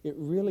 It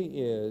really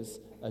is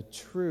a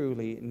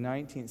truly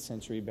 19th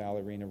century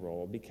ballerina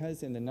role,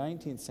 because in the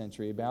 19th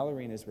century,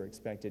 ballerinas were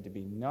expected to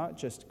be not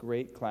just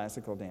great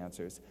classical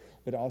dancers,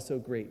 but also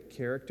great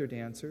character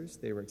dancers.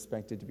 They were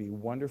expected to be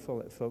wonderful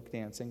at folk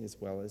dancing as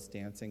well as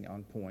dancing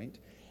on point.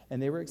 And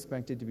they were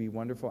expected to be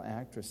wonderful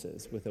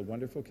actresses with a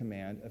wonderful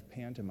command of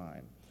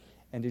pantomime.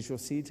 And as you'll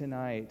see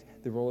tonight,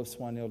 the role of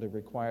Swanhilda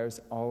requires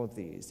all of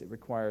these. It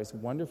requires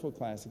wonderful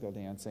classical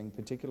dancing,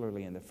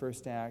 particularly in the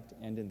first act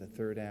and in the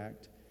third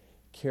act.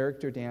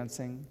 Character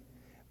dancing,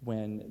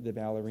 when the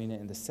ballerina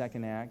in the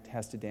second act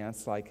has to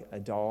dance like a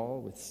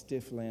doll with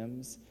stiff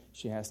limbs.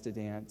 She has to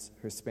dance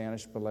her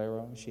Spanish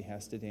bolero. She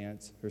has to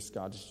dance her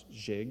Scottish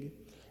jig.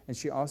 And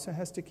she also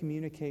has to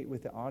communicate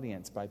with the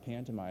audience by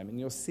pantomime. And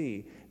you'll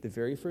see the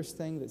very first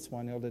thing that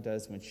Swanhilda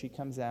does when she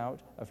comes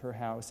out of her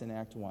house in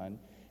Act 1,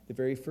 the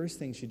very first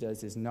thing she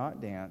does is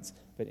not dance,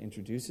 but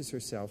introduces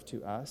herself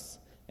to us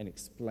and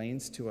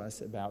explains to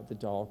us about the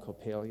doll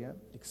Coppélia,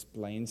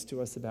 explains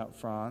to us about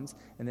Franz,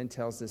 and then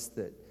tells us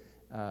that,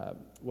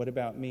 what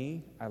about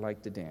me? I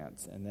like to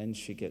dance. And then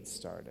she gets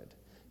started.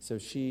 So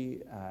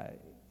she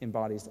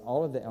embodies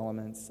all of the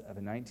elements of a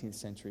 19th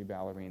century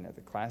ballerina,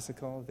 the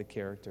classical, the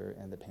character,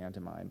 and the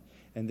pantomime.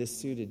 And this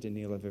suited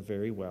Danilova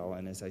very well,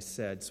 and as I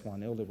said,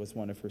 Swanhilda was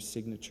one of her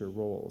signature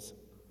roles.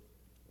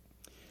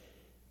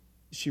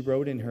 She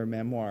wrote in her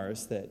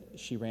memoirs that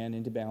she ran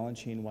into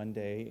Balanchine one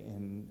day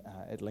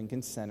at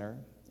Lincoln Center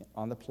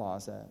on the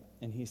plaza,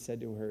 and he said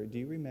to her, "Do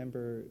you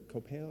remember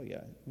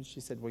Coppélia?" And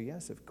she said, "Well,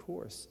 yes, of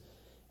course."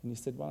 And he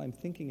said, "Well, I'm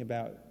thinking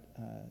about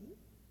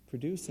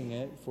producing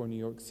it for New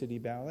York City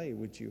Ballet.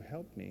 Would you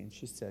help me?" And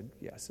she said,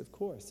 "Yes, of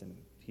course." And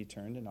he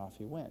turned and off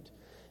he went.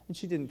 And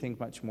she didn't think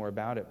much more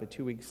about it, but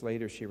 2 weeks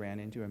later she ran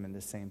into him in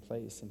the same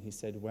place, and he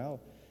said,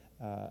 "Well,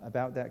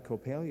 about that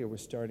Coppélia, we're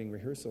starting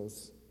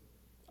rehearsals.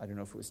 I don't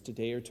know if it was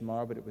today or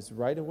tomorrow, but it was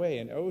right away."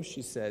 And "Oh,"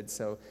 she said.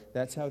 So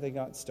that's how they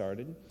got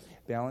started.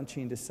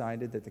 Balanchine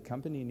decided that the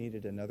company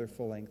needed another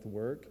full-length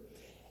work.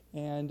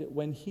 And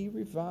when he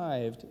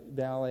revived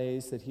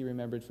ballets that he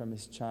remembered from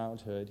his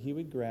childhood, he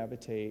would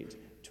gravitate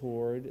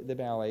toward the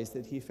ballets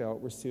that he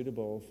felt were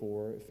suitable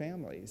for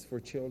families,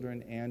 for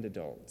children and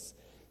adults.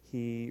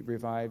 He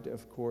revived,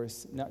 of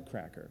course,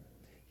 Nutcracker.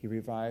 He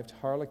revived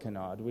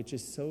Harlequinade, which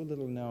is so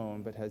little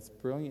known but has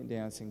brilliant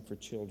dancing for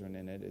children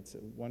in it. It's a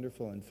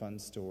wonderful and fun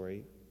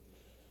story.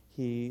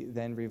 He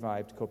then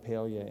revived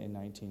Coppélia in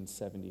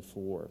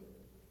 1974.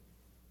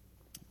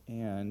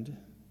 And,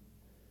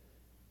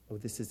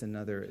 this is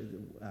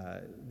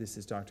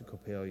Dr.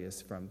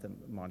 Coppelius from the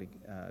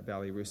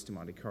Ballet Russe de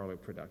Monte Carlo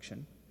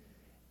production.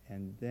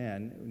 And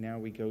then, now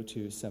we go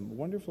to some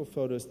wonderful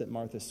photos that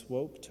Martha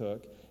Swope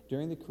took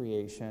during the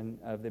creation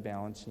of the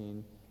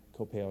Balanchine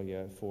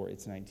Coppélia for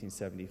its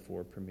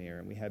 1974 premiere.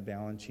 And we have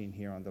Balanchine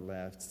here on the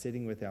left,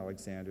 sitting with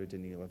Alexandra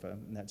Danilova,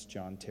 and that's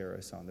John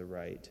Terrace on the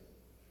right.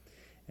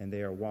 And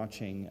they are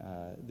watching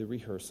the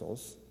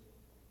rehearsals.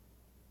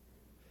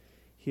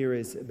 Here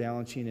is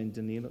Balanchine and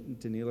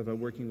Danilova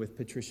working with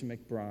Patricia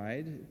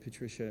McBride.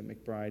 Patricia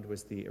McBride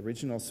was the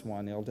original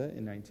Swanhilda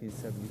in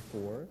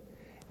 1974.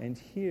 And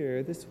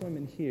here, this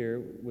woman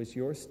here was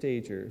your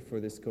stager for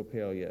this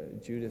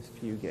Coppélia, Judith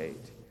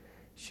Fugate.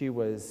 She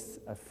was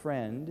a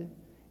friend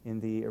in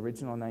the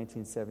original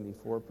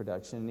 1974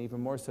 production, and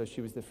even more so,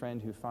 she was the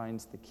friend who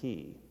finds the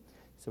key.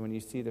 So when you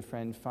see the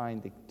friend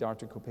find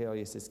Dr.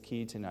 Coppelius'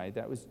 key tonight,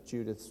 that was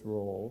Judith's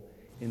role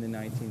in the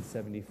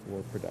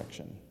 1974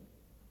 production.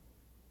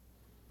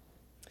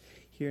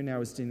 Here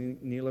now is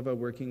Danilova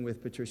working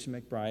with Patricia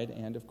McBride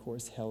and, of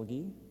course,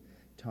 Helgi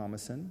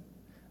Thomason.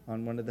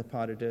 On one of the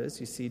pas de deux,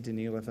 you see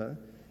Danilova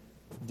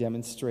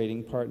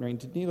demonstrating partnering.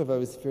 Danilova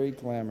was very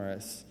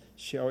glamorous.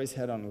 She always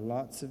had on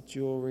lots of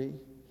jewelry.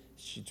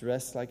 She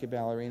dressed like a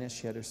ballerina.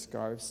 She had her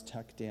scarves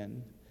tucked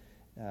in.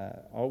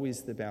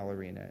 Always the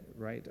ballerina,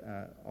 right,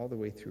 all the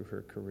way through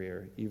her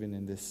career, even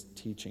in this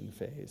teaching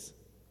phase.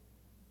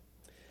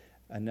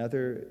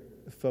 Another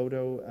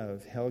photo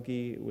of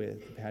Helgi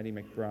with Patty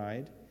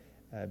McBride,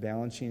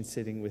 Balanchine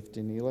sitting with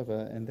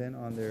Danilova, and then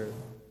on their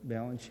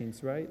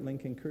Balanchine's right,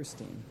 Lincoln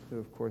Kirstein, who,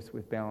 of course,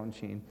 with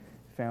Balanchine,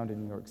 founded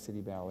New York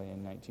City Ballet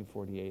in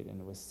 1948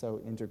 and was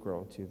so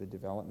integral to the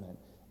development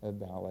of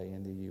ballet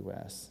in the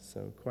U.S.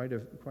 So quite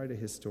a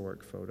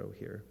historic photo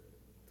here.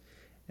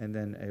 And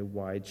then a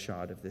wide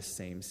shot of this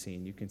same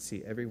scene. You can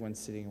see everyone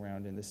sitting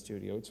around in the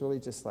studio. It's really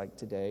just like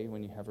today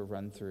when you have a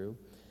run-through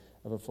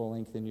of a full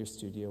length in your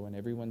studio and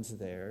everyone's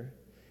there.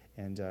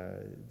 And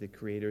the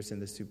creators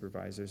and the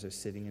supervisors are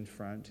sitting in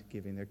front,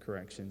 giving their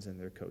corrections and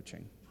their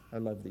coaching. I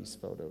love these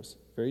photos.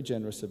 Very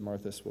generous of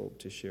Martha Swope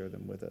to share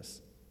them with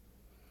us.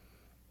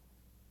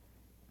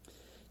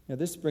 Now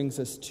this brings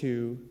us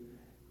to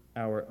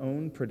our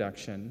own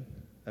production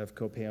of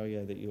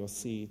Coppélia that you'll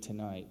see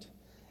tonight.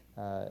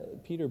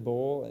 Peter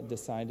Bohl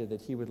decided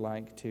that he would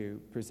like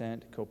to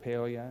present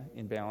Coppélia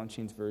in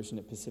Balanchine's version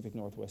at Pacific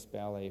Northwest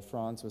Ballet.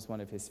 Franz was one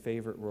of his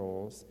favorite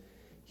roles.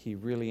 He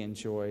really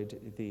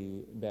enjoyed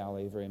the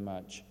ballet very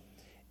much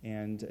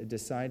and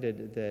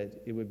decided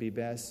that it would be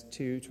best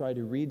to try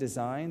to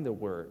redesign the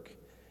work.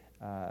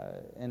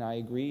 And I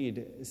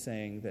agreed,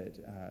 saying that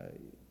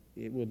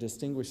it will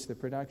distinguish the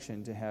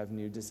production to have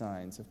new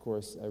designs. Of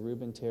course,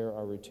 Ruben Ter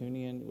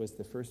Arutunian was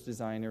the first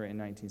designer in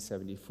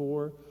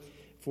 1974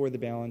 for the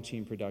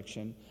Balanchine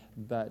production,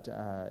 but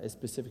as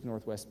Pacific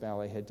Northwest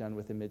Ballet had done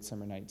with A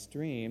Midsummer Night's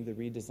Dream, the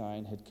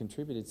redesign had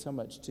contributed so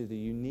much to the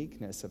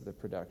uniqueness of the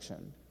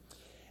production.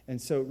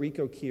 And so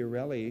Rico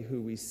Chiarelli,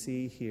 who we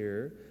see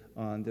here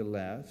on the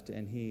left,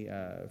 and he,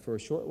 for a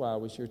short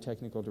while, was your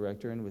technical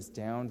director and was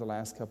down the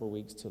last couple of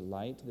weeks to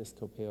light this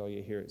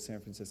Coppélia here at San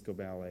Francisco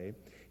Ballet.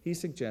 He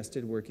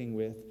suggested working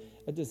with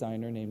a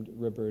designer named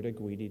Roberta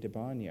Guidi di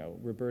Bagno.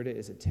 Roberta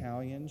is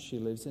Italian. She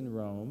lives in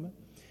Rome.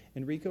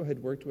 And Rico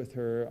had worked with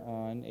her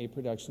on a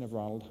production of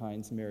Ronald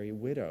Hines' Merry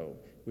Widow,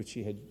 which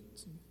she had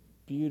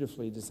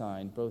beautifully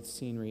designed, both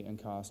scenery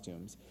and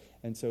costumes.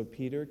 And so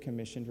Peter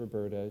commissioned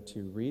Roberta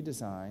to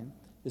redesign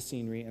the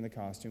scenery and the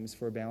costumes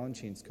for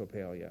Balanchine's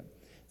Coppélia.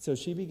 So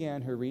she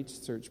began her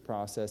research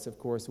process, of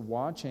course,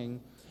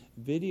 watching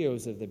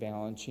videos of the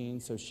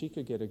Balanchine so she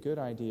could get a good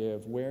idea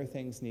of where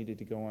things needed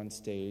to go on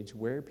stage,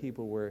 where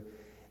people were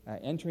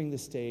entering the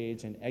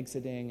stage and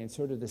exiting, and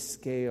sort of the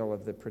scale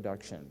of the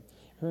production.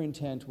 Her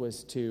intent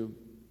was to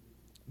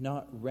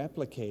not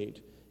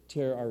replicate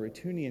Ter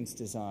Arutunian's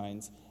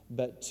designs,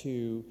 but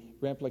to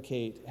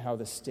replicate how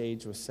the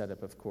stage was set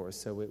up, of course,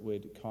 so it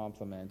would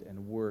complement and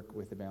work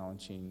with the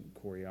Balanchine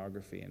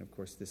choreography. And, of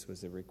course, this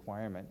was a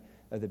requirement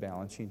of the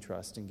Balanchine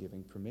Trust in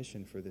giving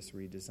permission for this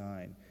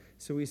redesign.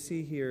 So we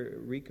see here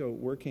Rico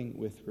working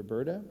with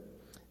Roberta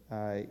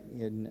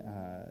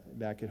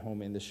back at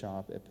home in the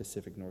shop at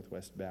Pacific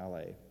Northwest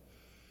Ballet.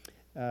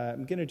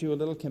 I'm going to do a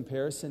little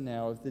comparison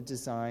now of the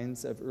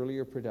designs of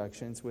earlier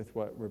productions with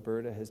what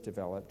Roberta has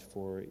developed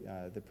for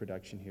the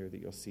production here that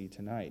you'll see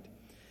tonight.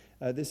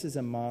 This is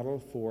a model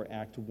for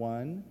Act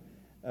 1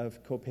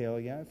 of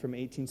Coppélia from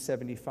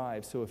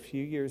 1875, so a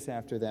few years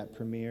after that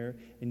premiere,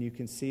 and you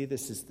can see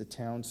this is the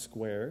town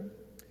square.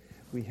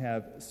 We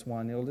have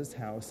Swanhilda's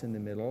house in the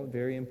middle,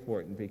 very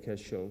important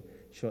because she'll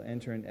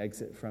enter and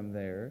exit from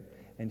there.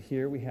 And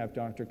here we have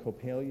Dr.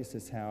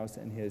 Coppelius' house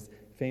and his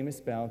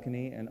famous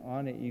balcony, and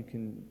on it you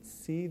can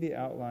see the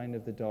outline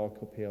of the doll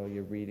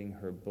Coppélia reading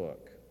her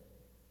book.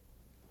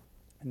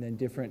 And then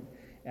different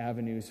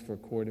avenues for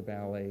corps de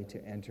ballet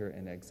to enter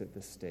and exit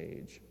the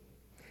stage.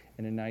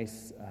 And a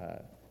nice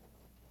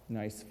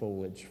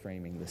foliage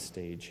framing the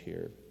stage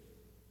here.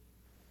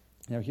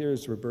 Now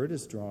here's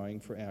Roberta's drawing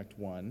for Act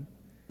 1.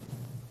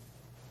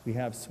 We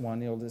have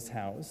Swanhilda's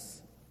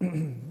house.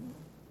 A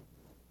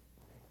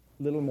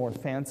little more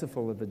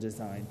fanciful of a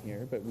design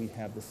here, but we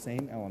have the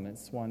same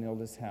elements: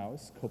 Swanhilda's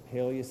house,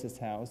 Coppelius'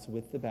 house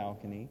with the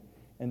balcony,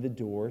 and the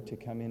door to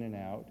come in and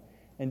out,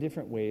 and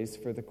different ways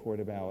for the corps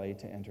de ballet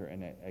to enter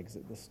and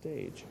exit the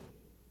stage.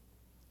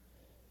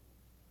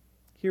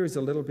 Here's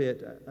a little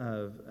bit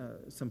of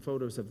some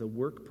photos of the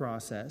work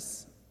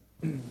process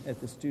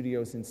at the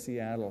studios in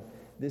Seattle.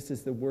 This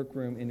is the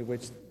workroom in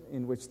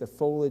which the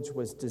foliage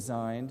was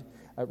designed.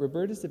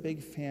 Roberta's a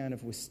big fan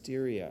of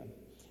wisteria.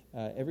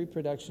 Every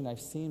production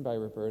I've seen by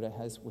Roberta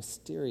has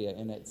wisteria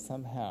in it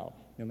somehow.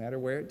 No matter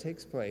where it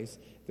takes place,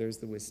 there's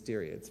the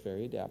wisteria. It's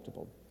very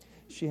adaptable.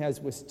 She has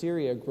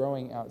wisteria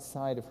growing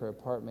outside of her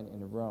apartment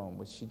in Rome,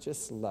 which she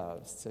just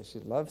loves. So she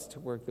loves to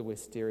work the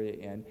wisteria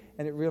in,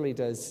 and it really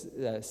does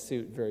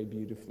suit very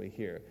beautifully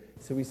here.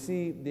 So we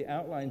see the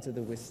outlines of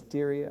the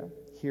wisteria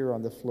here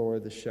on the floor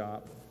of the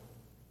shop.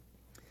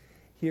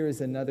 Here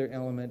is another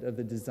element of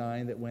the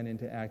design that went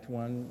into Act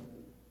 1.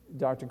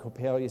 Dr.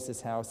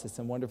 Coppelius' house has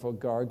some wonderful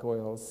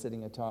gargoyles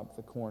sitting atop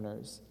the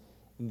corners.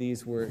 And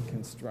these were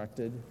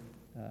constructed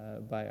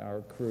by our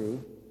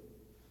crew.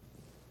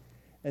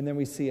 And then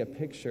we see a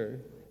picture.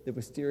 The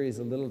wisteria is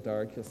a little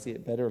dark. You'll see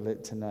it better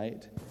lit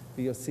tonight.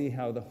 But you'll see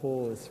how the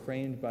whole is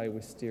framed by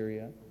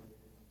wisteria.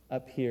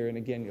 Up here, and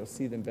again, you'll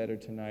see them better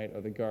tonight,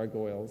 are the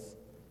gargoyles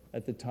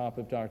at the top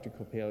of Dr.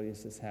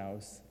 Coppelius'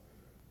 house.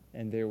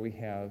 And there we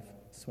have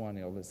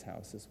Swanhilda's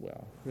house as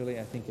well. Really,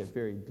 I think a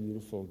very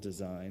beautiful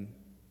design.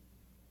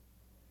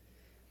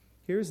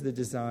 Here's the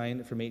design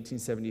from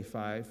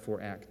 1875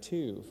 for Act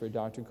 2 for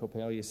Dr.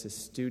 Coppelius'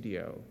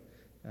 studio.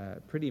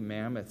 Pretty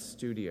mammoth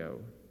studio.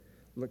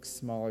 Looks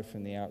smaller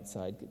from the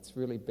outside. Gets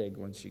really big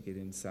once you get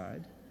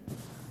inside.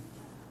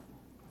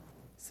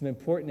 Some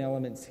important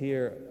elements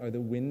here are the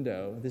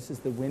window. This is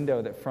the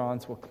window that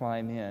Franz will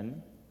climb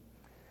in.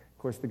 Of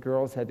course, the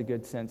girls had the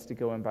good sense to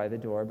go in by the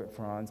door, but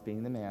Franz,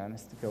 being the man,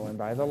 is to go in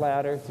by the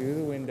ladder through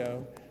the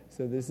window.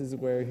 So this is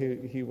where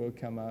he will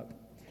come up.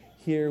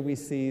 Here we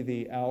see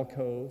the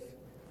alcove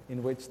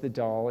in which the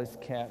doll is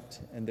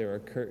kept, and there are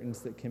curtains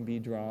that can be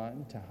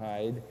drawn to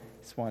hide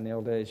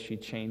Swanhilda as she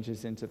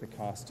changes into the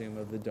costume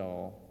of the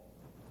doll.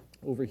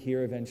 Over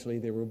here, eventually,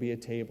 there will be a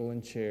table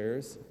and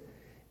chairs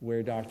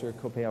where Dr.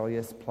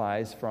 Coppelius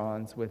plies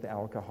Franz with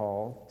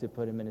alcohol to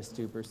put him in a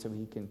stupor so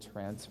he can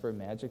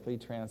magically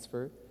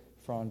transfer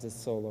Franz's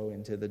solo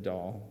into the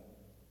doll.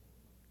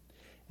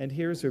 And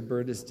here's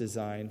Roberta's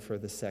design for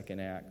the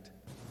second act.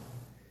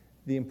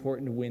 The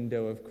important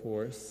window, of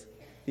course,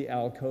 the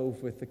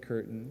alcove with the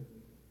curtain,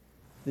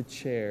 the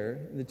chair.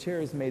 The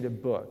chair is made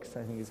of books.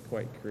 I think it's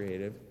quite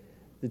creative.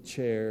 The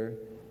chair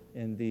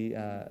and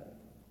the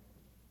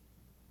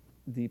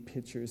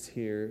pictures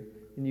here.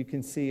 And you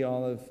can see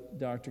all of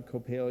Dr.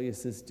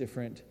 Coppelius'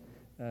 different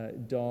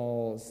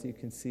dolls. You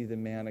can see the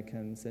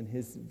mannequins and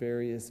his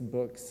various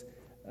books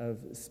of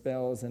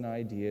spells and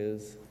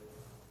ideas.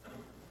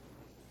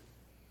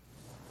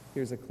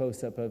 Here's a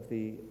close-up of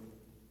the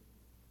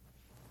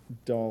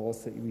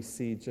dolls that we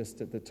see just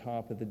at the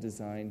top of the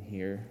design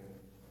here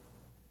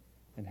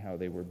and how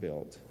they were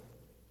built.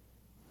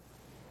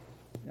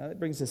 Now that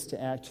brings us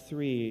to Act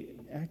 3.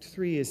 Act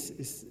 3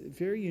 is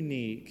very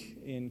unique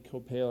in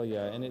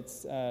Coppélia, and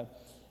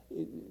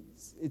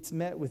it's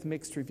met with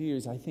mixed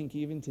reviews, I think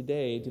even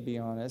today, to be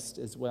honest,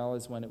 as well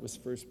as when it was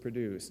first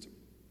produced.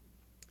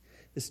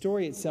 The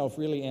story itself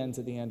really ends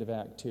at the end of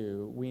Act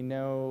 2. We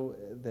know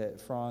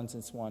that Franz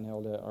and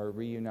Swanhilde are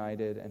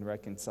reunited and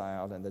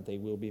reconciled and that they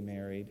will be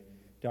married.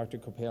 Dr.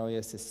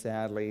 Coppelius has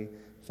sadly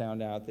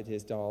found out that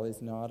his doll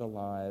is not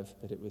alive,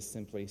 but it was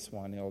simply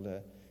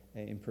Swanhilde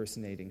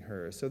impersonating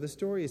her. So the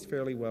story is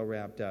fairly well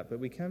wrapped up, but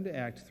we come to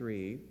Act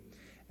 3,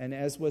 and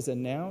as was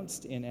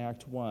announced in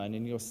Act 1,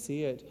 and you'll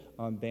see it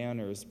on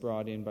banners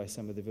brought in by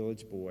some of the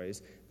village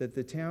boys, that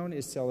the town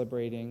is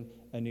celebrating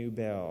a new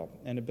bell.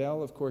 And a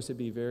bell, of course, would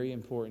be very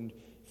important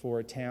for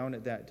a town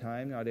at that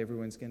time. Not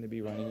everyone's going to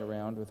be running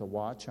around with a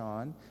watch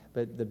on,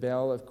 but the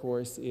bell, of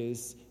course,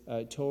 is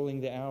tolling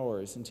the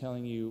hours and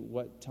telling you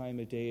what time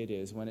of day it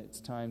is, when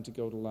it's time to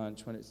go to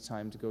lunch, when it's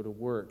time to go to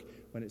work,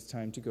 when it's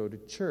time to go to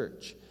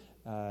church,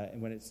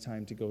 and when it's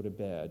time to go to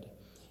bed.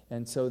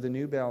 And so the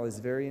new bell is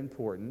very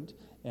important,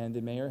 and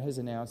the mayor has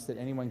announced that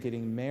anyone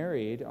getting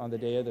married on the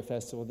day of the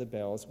Festival of the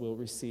Bells will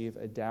receive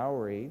a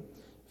dowry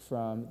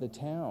from the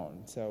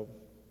town. So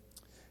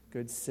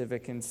good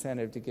civic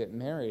incentive to get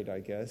married,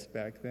 I guess,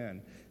 back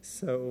then.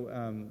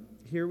 So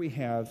here we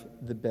have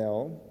the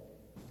bell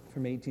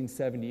from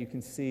 1870. You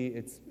can see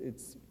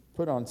it's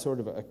put on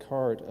sort of a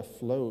cart, a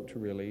float,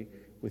 really,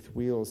 with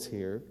wheels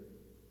here.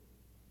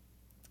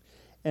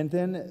 And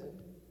then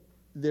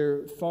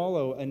there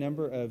follow a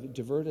number of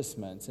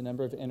divertissements, a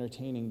number of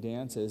entertaining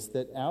dances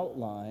that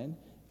outline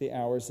the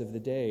hours of the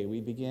day. We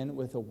begin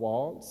with a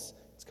waltz.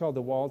 It's called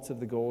the Waltz of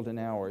the Golden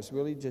Hours,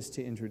 really just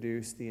to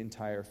introduce the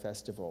entire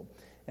festival.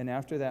 And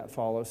after that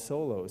follow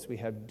solos. We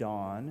have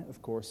dawn,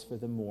 of course, for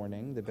the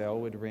morning. The bell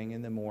would ring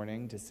in the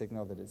morning to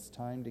signal that it's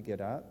time to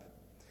get up.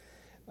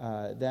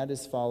 That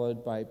is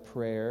followed by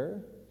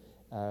prayer,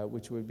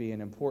 which would be an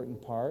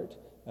important part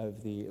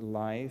of the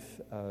life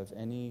of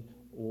any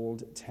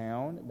old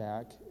town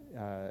back.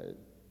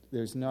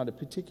 There's not a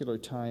particular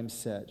time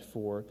set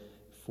for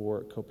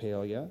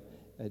Coppélia.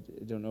 I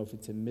don't know if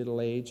it's a Middle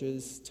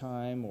Ages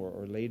time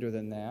or later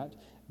than that,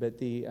 but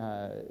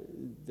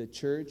the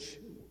church,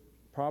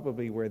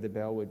 probably where the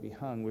bell would be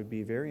hung, would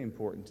be very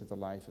important to the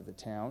life of the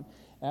town.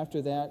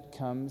 After that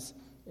comes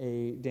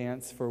a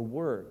dance for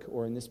work,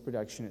 or in this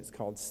production it's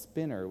called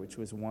spinner, which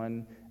was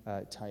one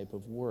type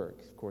of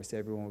work. Of course,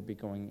 everyone would be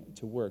going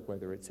to work,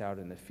 whether it's out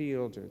in the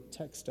field or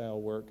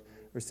textile work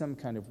or some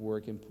kind of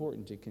work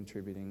important to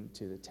contributing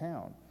to the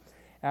town.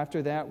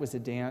 After that was a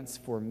dance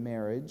for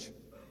marriage.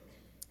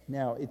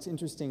 Now, it's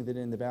interesting that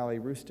in the Ballet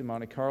Russe de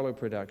Monte Carlo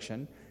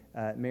production,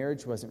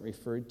 marriage wasn't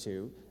referred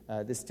to.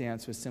 This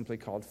dance was simply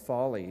called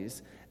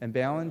Follies, and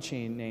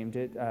Balanchine named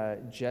it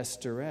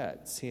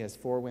Gestorettes. He has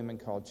 4 women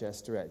called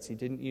Gestorettes. He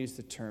didn't use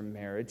the term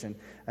marriage, and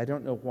I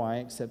don't know why,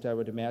 except I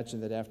would imagine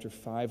that after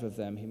 5 of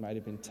them, he might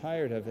have been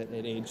tired of it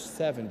at age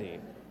 70.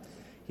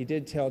 He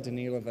did tell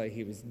Danilova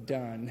he was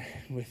done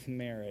with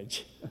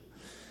marriage.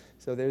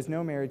 So there's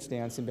no marriage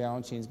dance in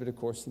Balanchines, but of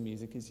course the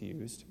music is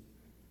used.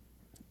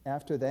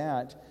 After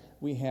that,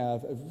 we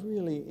have a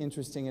really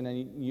interesting and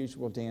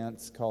unusual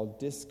dance called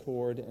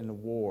Discord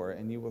and War,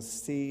 and you will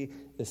see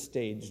the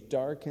stage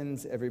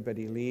darkens,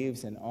 everybody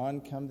leaves, and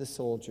on come the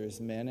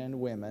soldiers, men and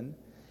women,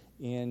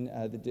 in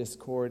the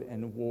Discord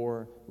and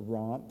War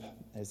romp,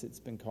 as it's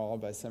been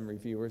called by some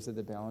reviewers of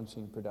the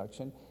Balanchine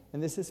production.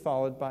 And this is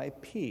followed by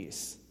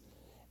Peace.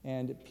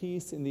 And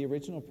Peace in the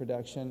original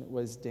production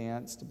was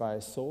danced by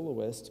a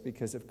soloist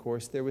because, of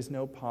course, there was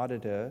no pas de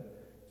deux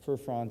for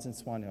Franz and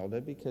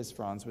Swanhilde because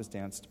Franz was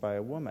danced by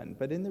a woman.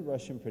 But in the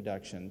Russian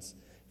productions,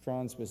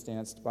 Franz was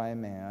danced by a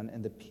man,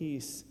 and the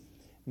Peace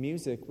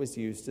music was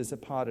used as a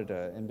pas de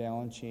deux, and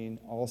Balanchine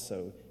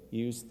also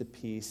used the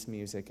Peace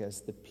music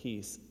as the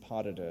Peace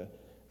pas de deux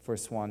for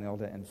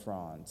Swanhilde and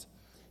Franz.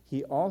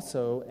 He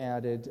also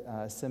added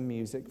some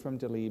music from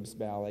Delibes'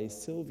 ballet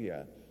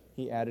Sylvia.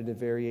 He added a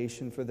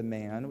variation for the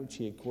man, which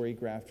he had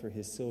choreographed for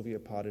his Sylvia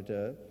pas de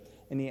deux,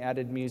 and he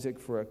added music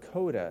for a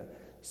coda,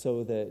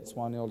 so that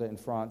Swanhilde and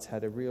Franz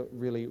had a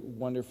really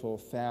wonderful,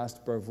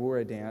 fast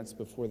bravura dance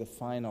before the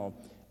final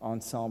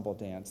ensemble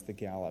dance, the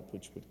gallop,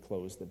 which would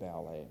close the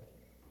ballet.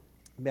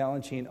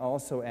 Balanchine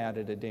also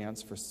added a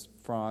dance for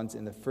Franz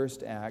in the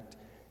first act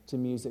to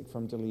music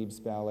from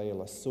Delibes' ballet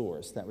La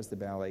Source. That was the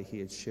ballet he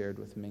had shared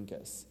with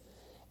Minkus.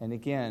 And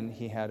again,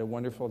 he had a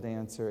wonderful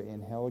dancer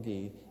in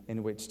Helgi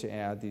in which to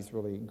add these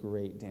really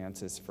great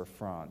dances for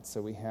Franz.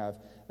 So we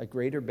have a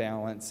greater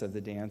balance of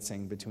the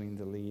dancing between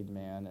the lead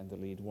man and the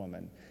lead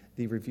woman.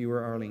 The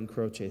reviewer Arlene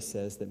Croce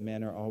says that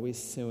men are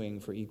always suing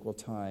for equal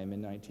time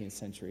in 19th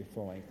century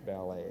full-length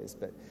ballets,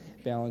 but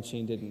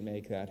Balanchine didn't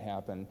make that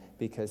happen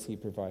because he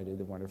provided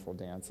the wonderful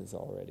dances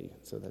already.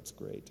 So that's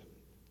great.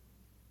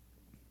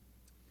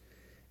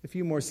 A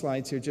few more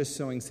slides here just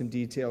showing some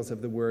details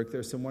of the work.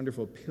 There's some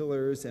wonderful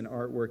pillars and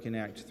artwork in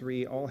Act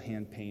 3, all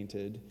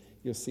hand-painted.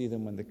 You'll see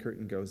them when the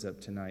curtain goes up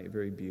tonight.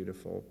 Very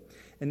beautiful.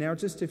 And now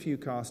just a few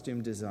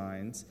costume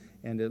designs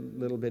and a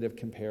little bit of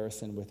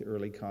comparison with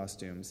early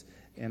costumes.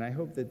 And I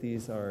hope that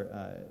these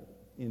are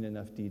in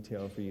enough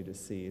detail for you to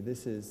see.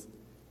 This is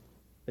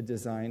a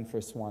design for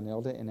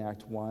Swanhilda in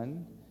Act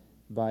 1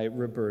 by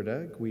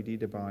Roberta Guidi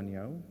de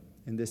Bagno.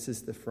 And this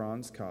is the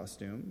Franz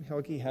costume.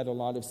 Helgi had a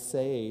lot of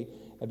say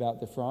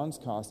about the Franz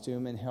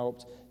costume and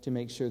helped to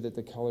make sure that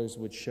the colors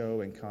would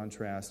show and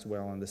contrast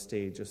well on the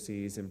stage. You'll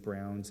see he's in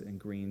browns and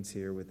greens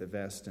here with a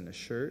vest and a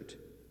shirt.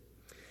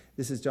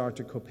 This is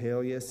Dr.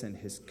 Coppélia and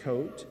his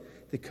coat.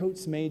 The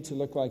coat's made to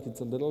look like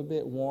it's a little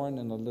bit worn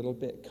and a little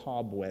bit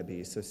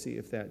cobwebby, so see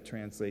if that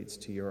translates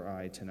to your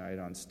eye tonight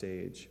on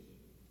stage.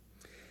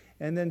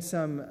 And then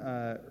some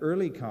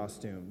early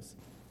costumes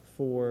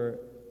for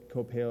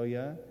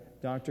Coppélia.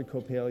 Dr.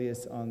 Coppélia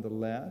on the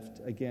left,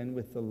 again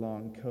with the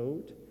long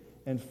coat,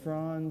 and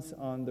Franz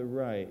on the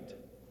right.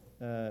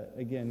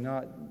 Again,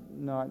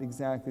 not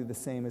exactly the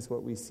same as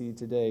what we see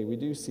today. We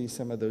do see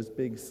some of those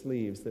big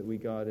sleeves that we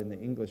got in the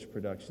English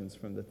productions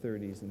from the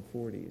 30s and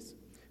 40s,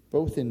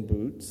 both in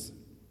boots.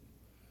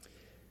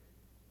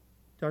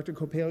 Dr.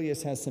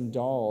 Coppélia has some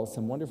dolls,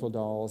 some wonderful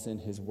dolls in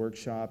his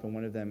workshop, and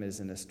one of them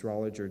is an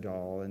astrologer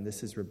doll, and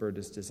this is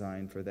Roberta's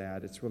design for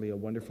that. It's really a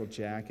wonderful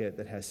jacket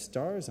that has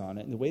stars on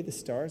it, and the way the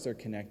stars are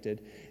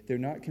connected, they're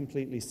not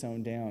completely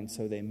sewn down,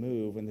 so they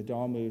move. When the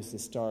doll moves, the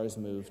stars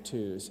move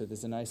too, so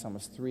there's a nice,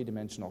 almost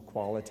three-dimensional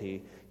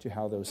quality to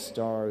how those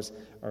stars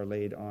are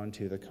laid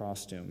onto the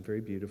costume. Very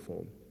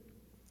beautiful.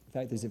 In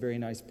fact, there's a very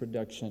nice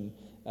production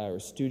or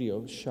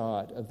studio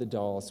shot of the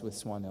dolls with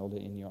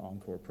Swanhilda in your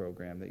encore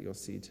program that you'll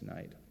see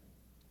tonight.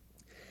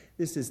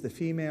 This is the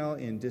female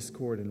in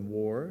Discord and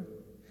War.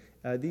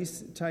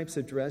 These types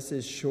of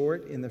dresses,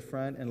 short in the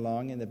front and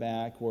long in the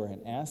back, were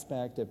an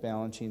aspect of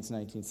Balanchine's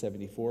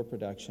 1974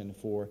 production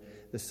for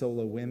the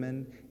solo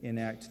women in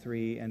Act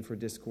 3 and for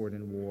Discord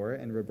and War,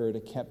 and Roberta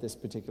kept this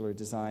particular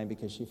design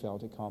because she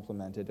felt it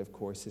complemented, of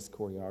course, his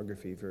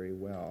choreography very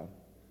well.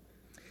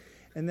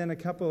 And then a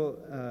couple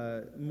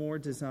more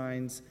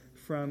designs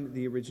from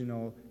the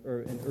original or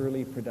an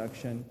early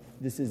production.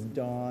 This is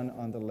Dawn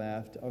on the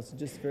left, also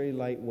just very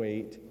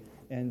lightweight.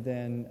 And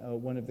then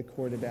one of the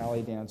corps de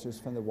ballet dancers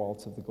from the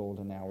Waltz of the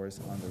Golden Hours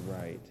on the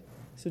right.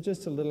 So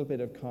just a little bit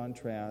of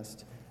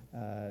contrast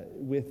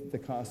with the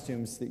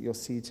costumes that you'll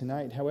see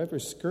tonight. However,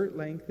 skirt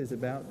length is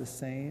about the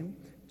same,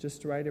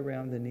 just right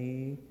around the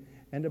knee,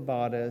 and a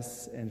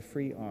bodice and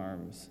free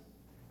arms.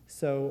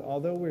 So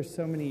although we're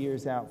so many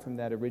years out from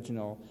that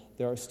original,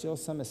 there are still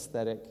some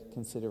aesthetic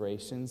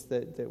considerations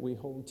that we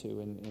hold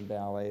to in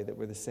ballet that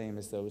were the same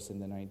as those in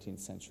the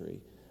 19th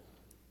century.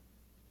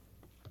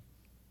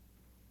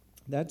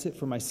 That's it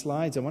for my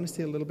slides. I want to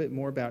say a little bit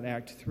more about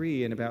Act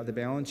 3 and about the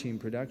Balanchine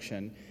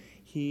production.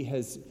 He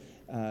has,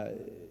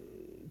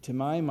 to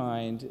my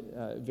mind,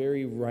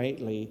 very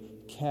rightly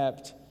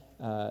kept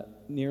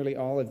nearly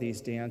all of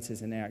these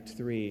dances in Act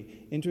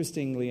 3.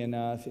 Interestingly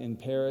enough, in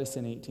Paris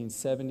in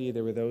 1870,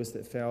 there were those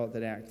that felt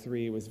that Act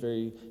 3 was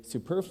very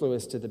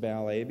superfluous to the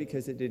ballet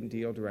because it didn't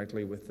deal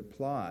directly with the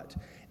plot.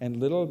 And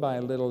little by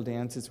little,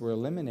 dances were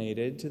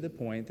eliminated to the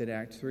point that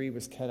Act 3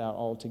 was cut out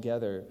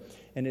altogether.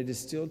 And it is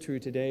still true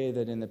today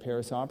that in the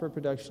Paris Opera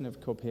production of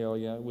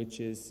Coppélia, which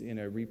is in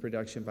a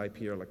reproduction by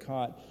Pierre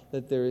Lecotte,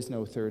 that there is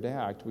no third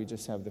act. We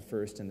just have the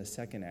first and the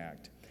second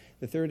act.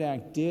 The third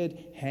act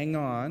did hang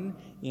on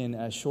in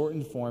a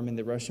shortened form in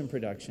the Russian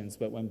productions,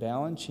 but when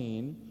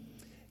Balanchine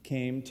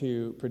came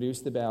to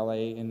produce the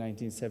ballet in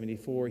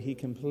 1974, he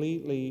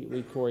completely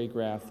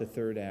re-choreographed the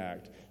third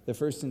act. The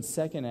first and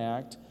second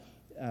act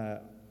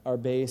are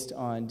based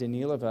on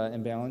Danilova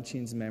and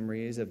Balanchine's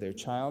memories of their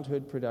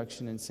childhood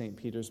production in St.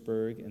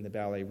 Petersburg and the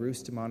Ballet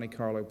Russe de Monte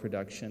Carlo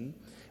production,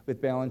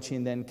 with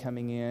Balanchine then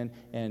coming in,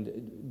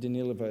 and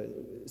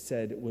Danilova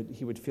said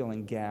he would fill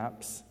in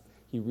gaps.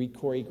 He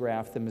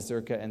re-choreographed the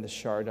mazurka and the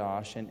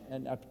Shardosh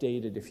and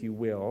updated, if you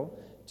will,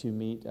 to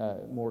meet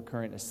more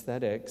current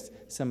aesthetics,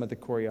 some of the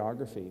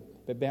choreography.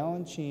 But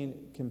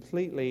Balanchine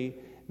completely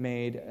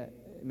made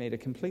a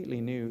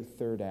completely new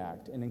third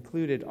act and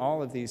included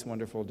all of these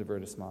wonderful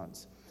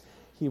divertissements.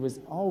 He was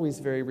always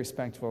very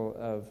respectful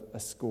of a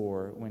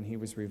score when he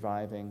was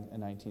reviving a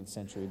 19th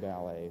century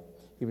ballet.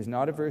 He was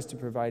not averse to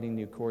providing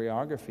new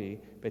choreography,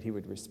 but he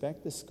would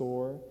respect the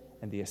score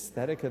and the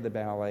aesthetic of the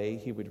ballet.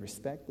 He would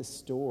respect the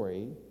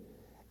story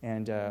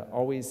and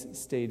always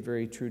stayed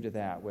very true to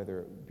that, whether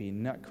it be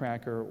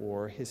Nutcracker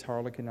or his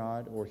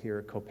Harlequinade or here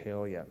at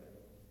Coppélia.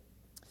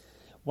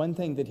 One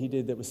thing that he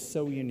did that was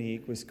so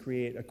unique was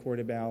create a corps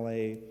de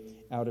ballet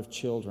out of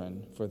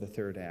children for the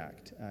third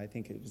act. I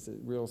think it was a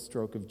real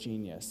stroke of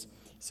genius.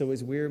 So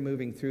as we're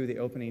moving through the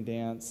opening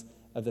dance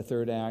of the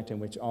third act, in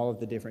which all of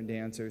the different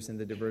dancers in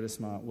the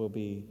divertissement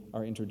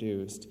are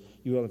introduced,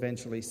 you will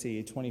eventually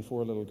see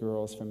 24 little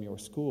girls from your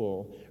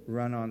school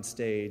run on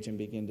stage and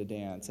begin to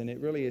dance. And it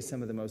really is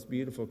some of the most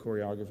beautiful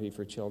choreography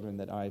for children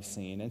that I've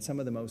seen, and some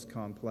of the most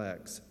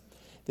complex.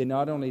 They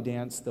not only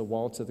dance the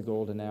Waltz of the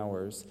Golden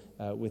Hours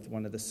with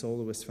one of the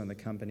soloists from the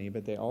company,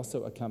 but they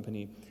also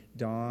accompany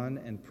Dawn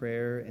and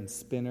Prayer and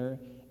Spinner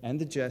and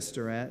the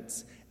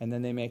Gestorettes, and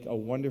then they make a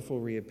wonderful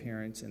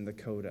reappearance in the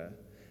coda.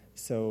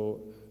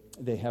 So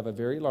they have a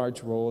very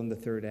large role in the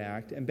third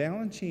act, and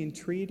Balanchine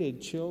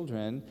treated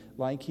children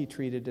like he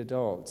treated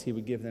adults. He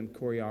would give them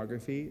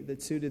choreography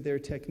that suited their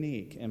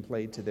technique and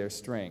played to their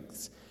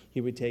strengths. He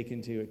would take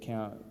into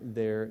account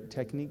their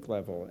technique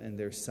level and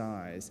their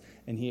size,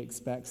 and he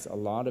expects a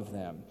lot of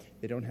them.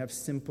 They don't have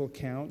simple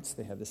counts.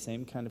 They have the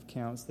same kind of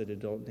counts that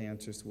adult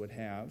dancers would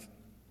have.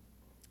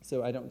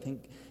 So I don't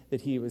think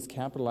that he was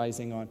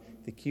capitalizing on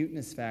the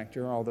cuteness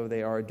factor, although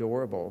they are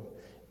adorable,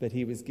 but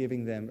he was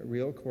giving them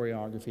real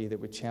choreography that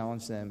would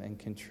challenge them and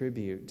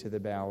contribute to the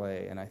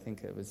ballet, and I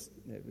think it was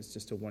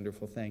just a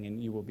wonderful thing,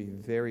 and you will be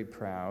very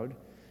proud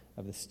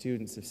of the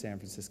students of San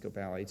Francisco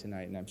Ballet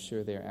tonight, and I'm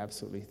sure they're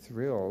absolutely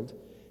thrilled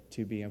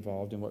to be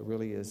involved in what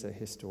really is a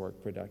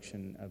historic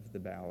production of the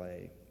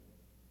ballet.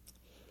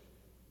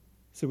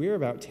 So we're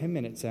about 10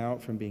 minutes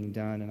out from being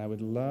done, and I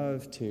would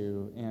love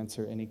to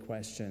answer any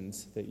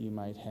questions that you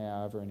might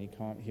have or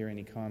hear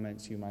any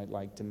comments you might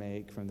like to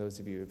make from those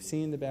of you who have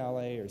seen the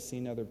ballet or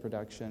seen other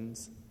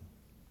productions.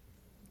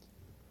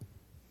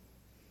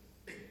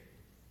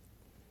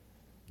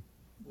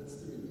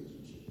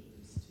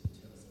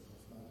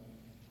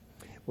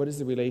 What is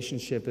the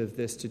relationship of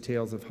this to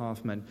Tales of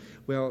Hoffmann?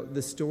 Well,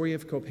 the story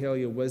of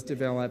Coppélia was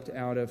developed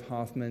out of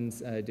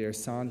Hoffmann's Der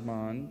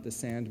Sandmann, the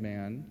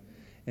Sandman,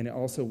 and it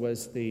also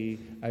was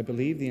I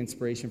believe, the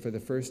inspiration for the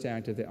first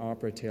act of the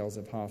opera Tales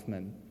of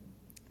Hoffmann.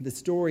 The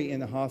story in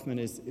the Hoffmann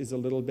is a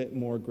little bit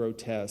more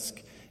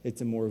grotesque.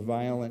 It's a more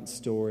violent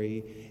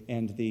story,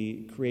 and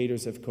the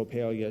creators of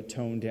Coppélia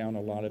toned down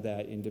a lot of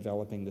that in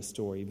developing the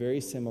story,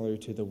 very similar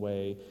to the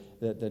way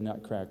that the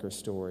Nutcracker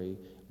story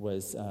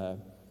was, I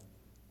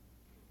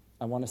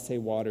want to say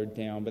watered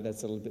down, but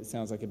that's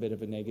sounds like a bit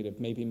of a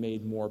negative, maybe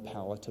made more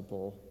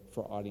palatable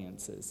for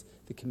audiences.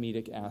 The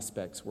comedic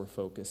aspects were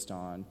focused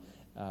on,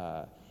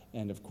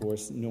 and of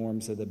course,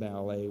 norms of the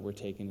ballet were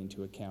taken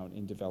into account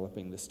in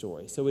developing the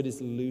story. So it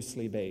is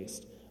loosely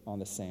based on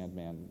The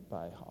Sandman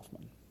by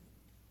Hoffmann.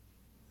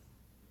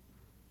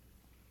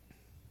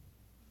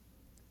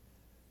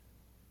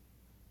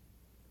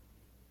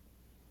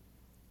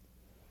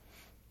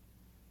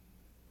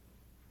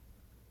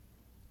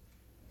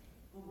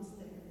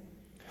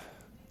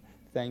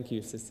 Thank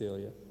you,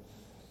 Cecilia.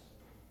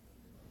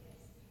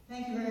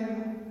 Thank you very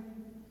much.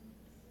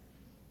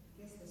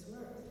 I guess this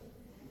works.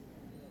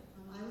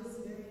 I was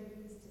very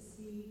pleased to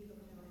see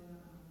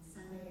Coppélia on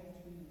Sunday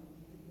afternoon.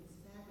 It was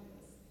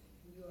fabulous.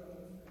 You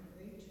are in for a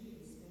great treat,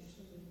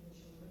 especially with the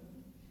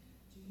children.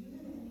 Do you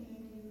have any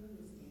idea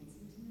who's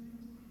dancing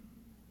tonight?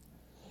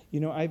 You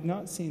know, I've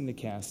not seen the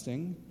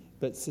casting,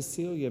 but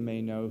Cecilia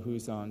may know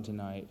who's on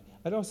tonight.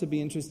 I'd also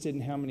be interested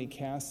in how many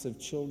casts of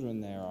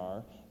children there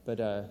are, but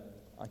I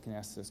can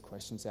ask those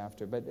questions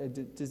after. But I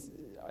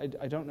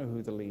don't know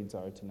who the leads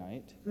are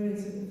tonight. My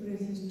question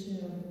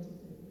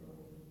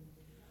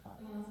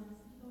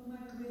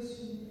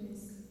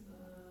is,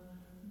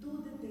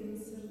 do the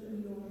dancers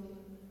learn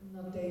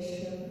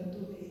notation, do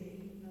they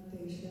read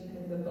notation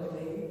in the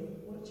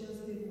ballet, or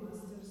just the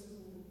masters who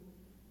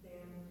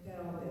then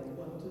tell them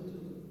what to do?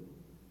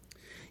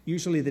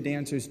 Usually the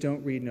dancers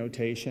don't read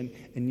notation,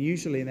 and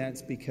usually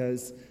that's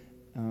because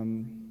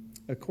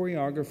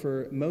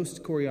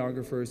most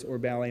choreographers or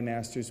ballet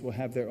masters will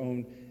have their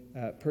own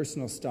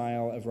personal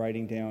style of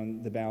writing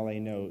down the ballet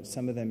notes.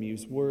 Some of them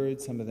use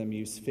words, some of them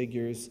use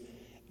figures,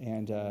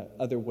 and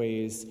other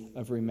ways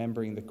of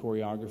remembering the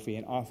choreography,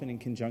 and often in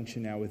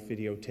conjunction now with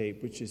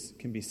videotape, which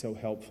can be so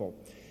helpful.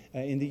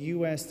 In the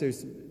U.S.,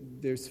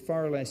 there's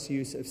far less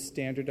use of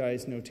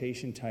standardized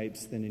notation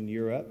types than in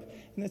Europe,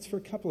 and that's for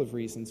a couple of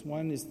reasons.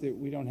 One is that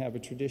we don't have a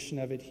tradition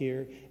of it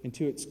here, and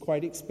two, it's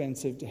quite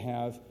expensive to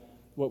have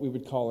what we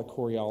would call a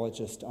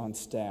choreologist on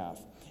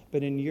staff.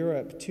 But in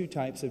Europe, two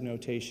types of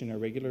notation are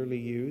regularly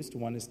used.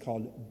 One is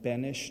called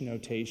Benish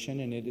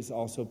notation, and it is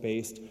also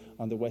based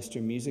on the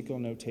Western musical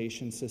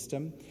notation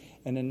system.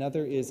 And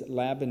another is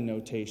Laban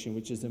notation,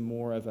 which is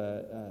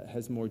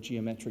has more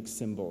geometric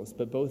symbols,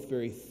 but both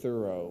very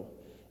thorough.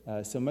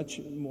 So much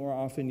more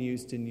often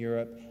used in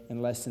Europe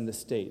and less in the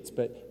States.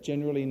 But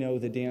generally, no,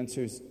 the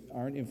dancers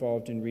aren't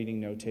involved in reading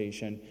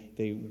notation.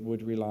 They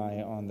would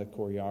rely on the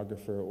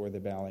choreographer or the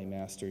ballet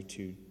master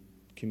to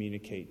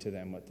communicate to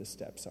them what the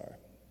steps are.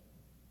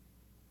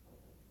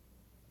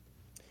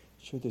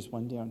 Sure, there's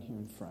one down here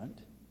in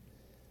front.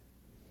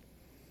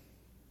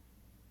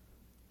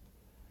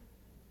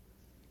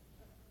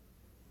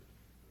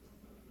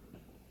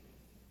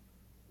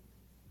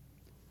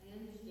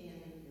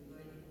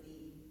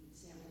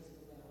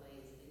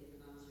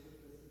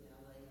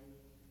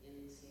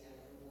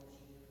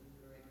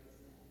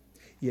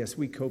 Yes,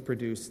 we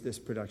co-produced this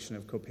production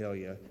of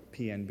Coppélia,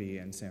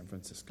 PNB, in San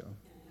Francisco. And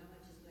how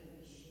much is going to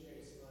be shared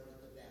as far as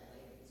the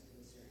ballet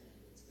is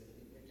concerned? If it's going to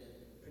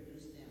be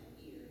produced down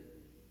here,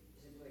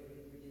 is it going to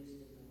be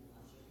produced in the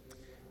Washington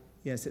as well?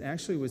 Yes, it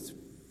actually was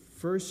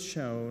first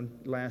shown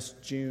last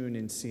June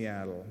in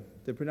Seattle.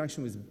 The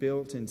production was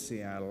built in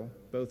Seattle,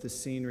 both the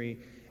scenery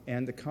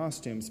and the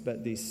costumes,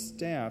 but the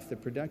staff, the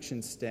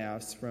production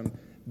staffs from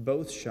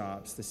both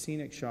shops, the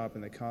scenic shop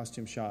and the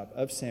costume shop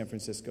of San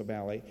Francisco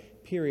Ballet,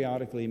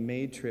 periodically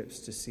made trips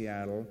to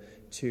Seattle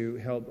to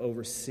help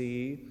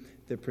oversee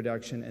the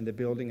production and the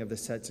building of the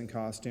sets and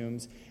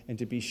costumes, and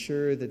to be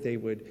sure that they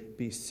would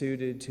be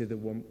suited to the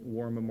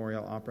War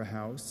Memorial Opera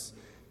House.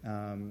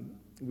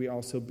 We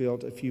also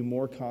built a few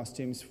more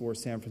costumes for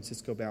San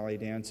Francisco Ballet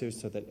dancers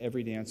so that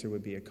every dancer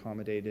would be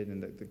accommodated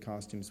and that the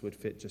costumes would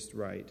fit just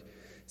right.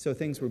 So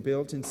things were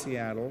built in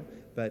Seattle,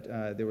 but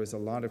there was a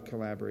lot of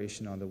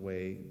collaboration along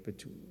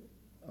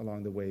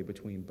the way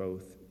between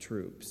both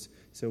troupes.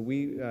 So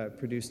we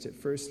produced it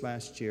first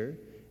last year.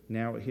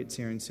 Now it hits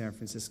here in San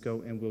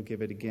Francisco, and we'll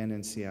give it again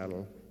in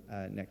Seattle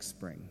next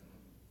spring.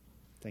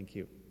 Thank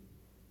you.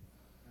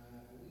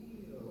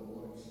 We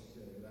watched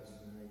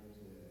last night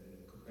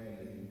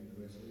Coppélia. It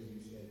was, as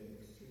you said,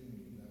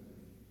 extremely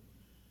lovely.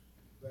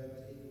 But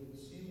it would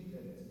seem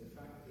that the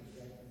fact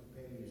that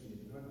Coppélia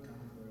did not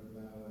come for a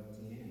bow at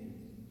the end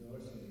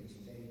endorses your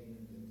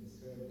statement that the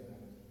third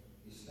act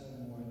is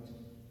somewhat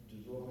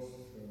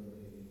divorced from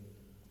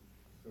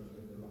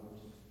the plot.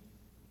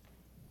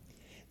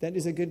 That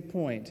is a good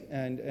point,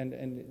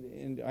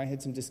 and I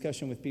had some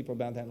discussion with people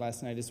about that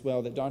last night as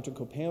well, that Dr.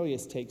 Coppélia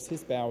takes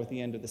his bow at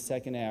the end of the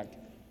second act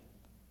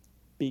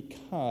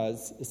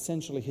because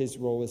essentially his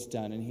role is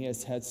done, and he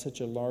has had such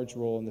a large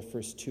role in the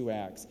first two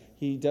acts.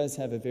 He does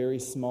have a very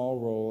small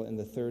role in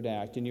the third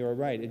act, and you're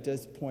right, it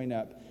does point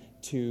up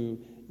to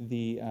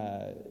the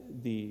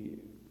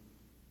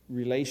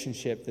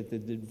relationship that the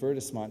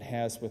divertissement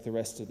has with the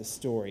rest of the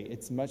story.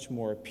 It's much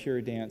more a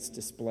pure dance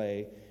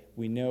display.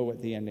 We know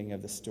what the ending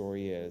of the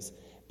story is.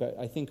 But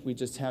I think we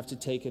just have to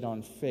take it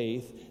on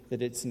faith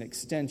that it's an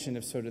extension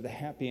of sort of the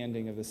happy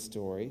ending of the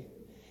story.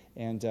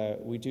 And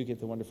we do get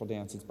the wonderful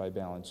dances by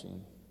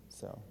Balanchine.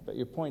 But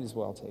your point is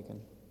well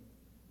taken.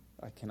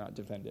 I cannot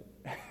defend it.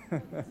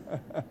 Thank you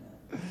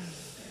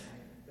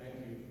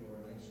for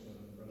an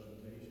excellent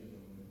presentation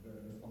and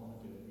very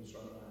informative. We saw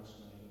it last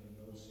night, and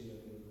we'll see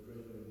it with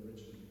greater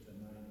enrichment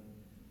tonight.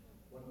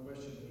 One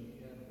question we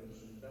had was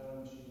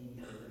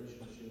Balanchine's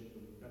relationship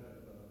with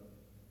Petipa.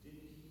 Did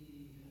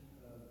he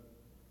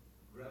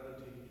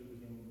gravitate to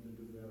him to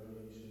do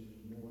variations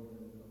more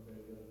than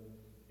Coppélia,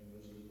 and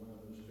was he one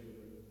of his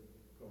favorite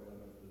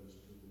choreographers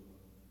to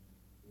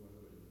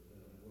work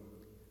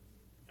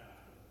after?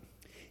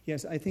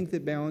 Yes, I think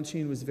that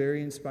Balanchine was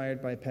very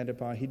inspired by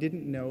Petipa. He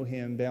didn't know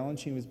him.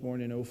 Balanchine was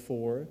born in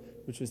 2004,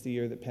 which was the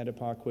year that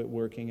Petipa quit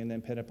working, and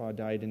then Petipa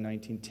died in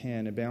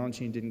 1910. And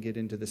Balanchine didn't get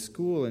into the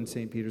school in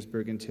St.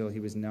 Petersburg until he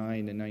was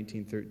 9 in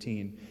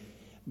 1913.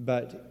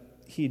 But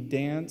he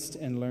danced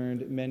and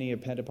learned many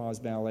of Petipa's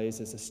ballets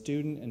as a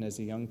student and as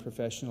a young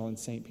professional in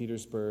St.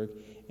 Petersburg,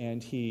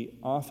 and he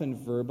often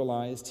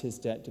verbalized his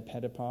debt to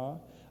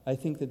Petipa. I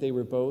think that they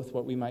were both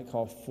what we might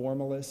call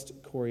formalist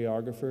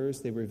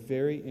choreographers. They were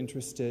very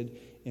interested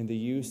in the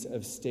use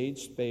of stage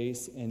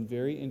space and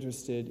very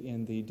interested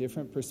in the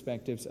different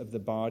perspectives of the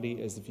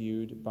body as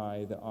viewed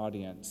by the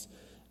audience.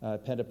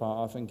 Petipa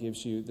often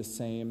gives you the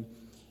same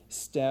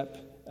step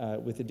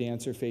with the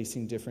dancer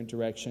facing different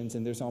directions,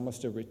 and there's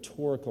almost a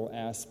rhetorical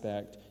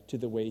aspect to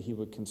the way he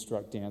would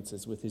construct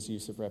dances with his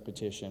use of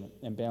repetition.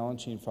 And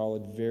Balanchine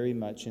followed very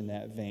much in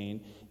that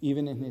vein,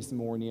 even in his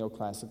more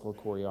neoclassical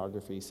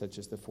choreography, such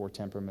as the Four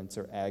Temperaments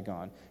or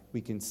Agon.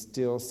 We can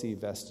still see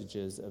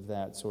vestiges of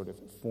that sort of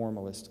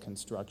formalist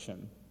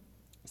construction.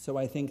 So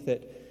I think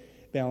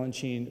that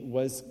Balanchine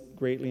was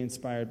greatly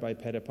inspired by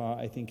Petipa.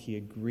 I think he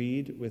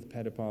agreed with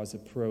Petipa's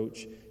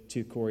approach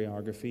to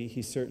choreography.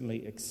 He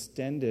certainly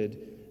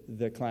extended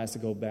the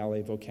classical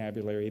ballet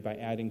vocabulary by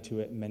adding to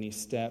it many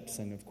steps,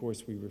 and of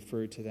course we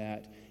refer to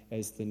that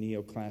as the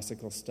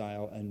neoclassical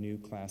style, a new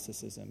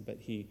classicism. But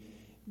he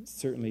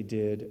certainly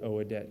did owe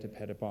a debt to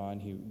Petipa,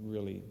 and he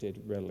really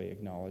did readily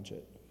acknowledge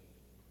it.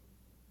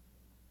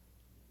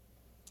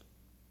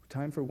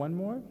 Time for one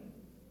more?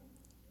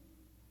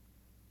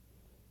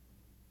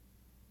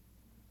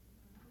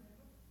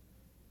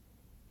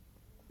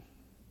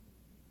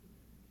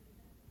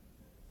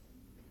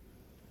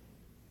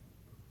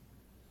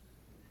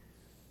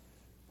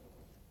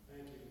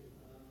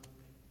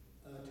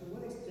 To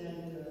what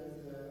extent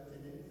does a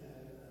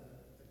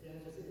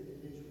dancer's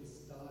individual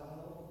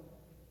style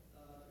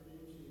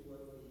fit into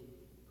what the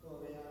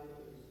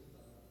choreographer's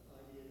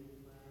idea and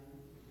plan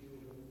would be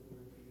moving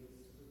forward?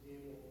 Because, for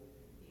example,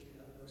 in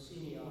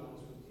Rossini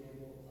operas, for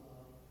example,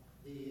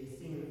 the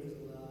singer is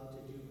allowed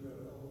to do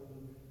her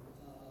own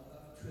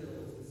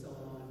trills and so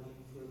on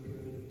for a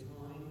period of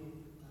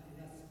time, and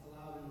that's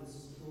allowed in the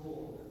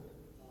score.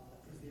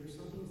 Is there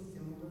something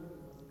similar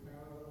or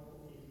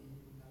parallel in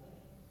ballet?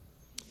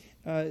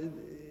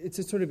 It's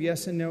a sort of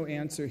yes and no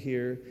answer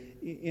here.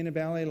 In a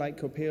ballet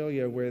like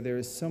Coppélia, where there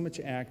is so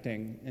much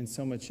acting and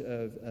so much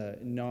of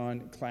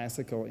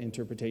non-classical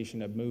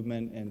interpretation of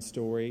movement and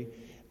story,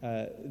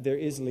 there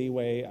is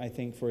leeway, I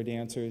think, for a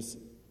dancer's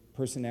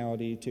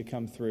personality to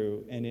come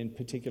through, and in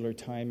particular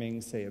timing,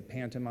 say, of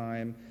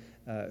pantomime,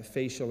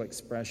 facial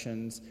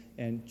expressions,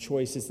 and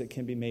choices that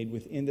can be made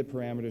within the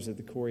parameters of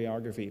the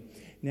choreography.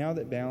 Now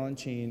that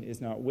Balanchine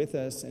is not with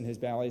us and his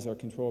ballets are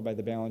controlled by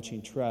the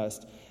Balanchine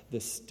Trust, the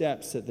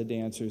steps that the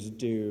dancers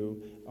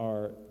do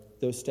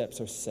those steps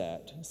are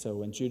set. So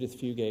when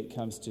Judith Fugate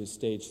comes to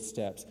stage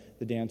steps,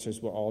 the dancers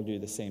will all do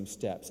the same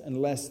steps,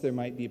 unless there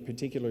might be a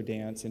particular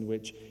dance in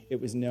which it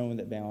was known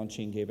that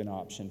Balanchine gave an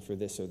option for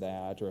this or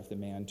that, or if the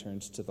man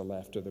turns to the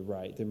left or the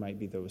right, there might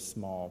be those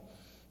small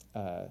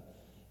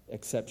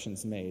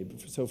exceptions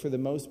made. So for the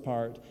most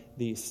part,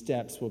 the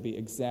steps will be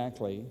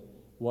exactly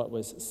what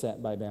was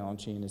set by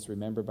Balanchine, as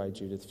remembered by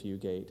Judith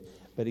Fugate.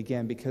 But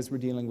again, because we're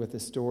dealing with a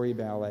story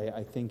ballet,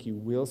 I think you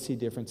will see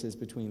differences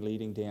between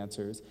leading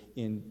dancers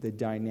in the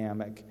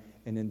dynamic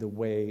and in the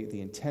way,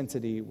 the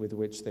intensity with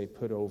which they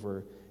put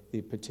over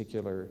the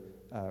particular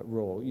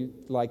role.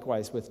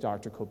 Likewise with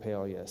Dr.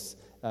 Coppélius.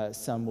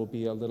 Some will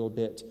be a little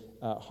bit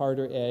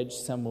harder edge,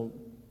 some will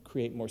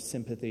create more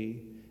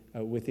sympathy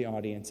with the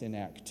audience in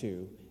Act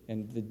 2.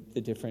 And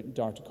the different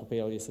Dr.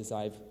 Coppélius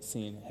I've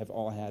seen have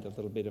all had a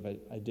little bit of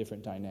a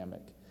different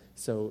dynamic.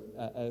 So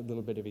a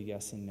little bit of a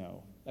yes and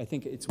no. I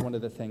think it's one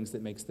of the things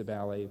that makes the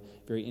ballet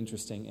very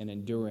interesting and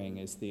enduring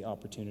is the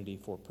opportunity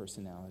for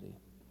personality.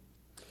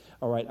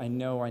 All right, I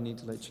know I need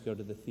to let you go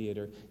to the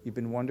theater. You've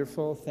been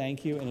wonderful.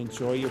 Thank you, and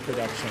enjoy your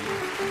production.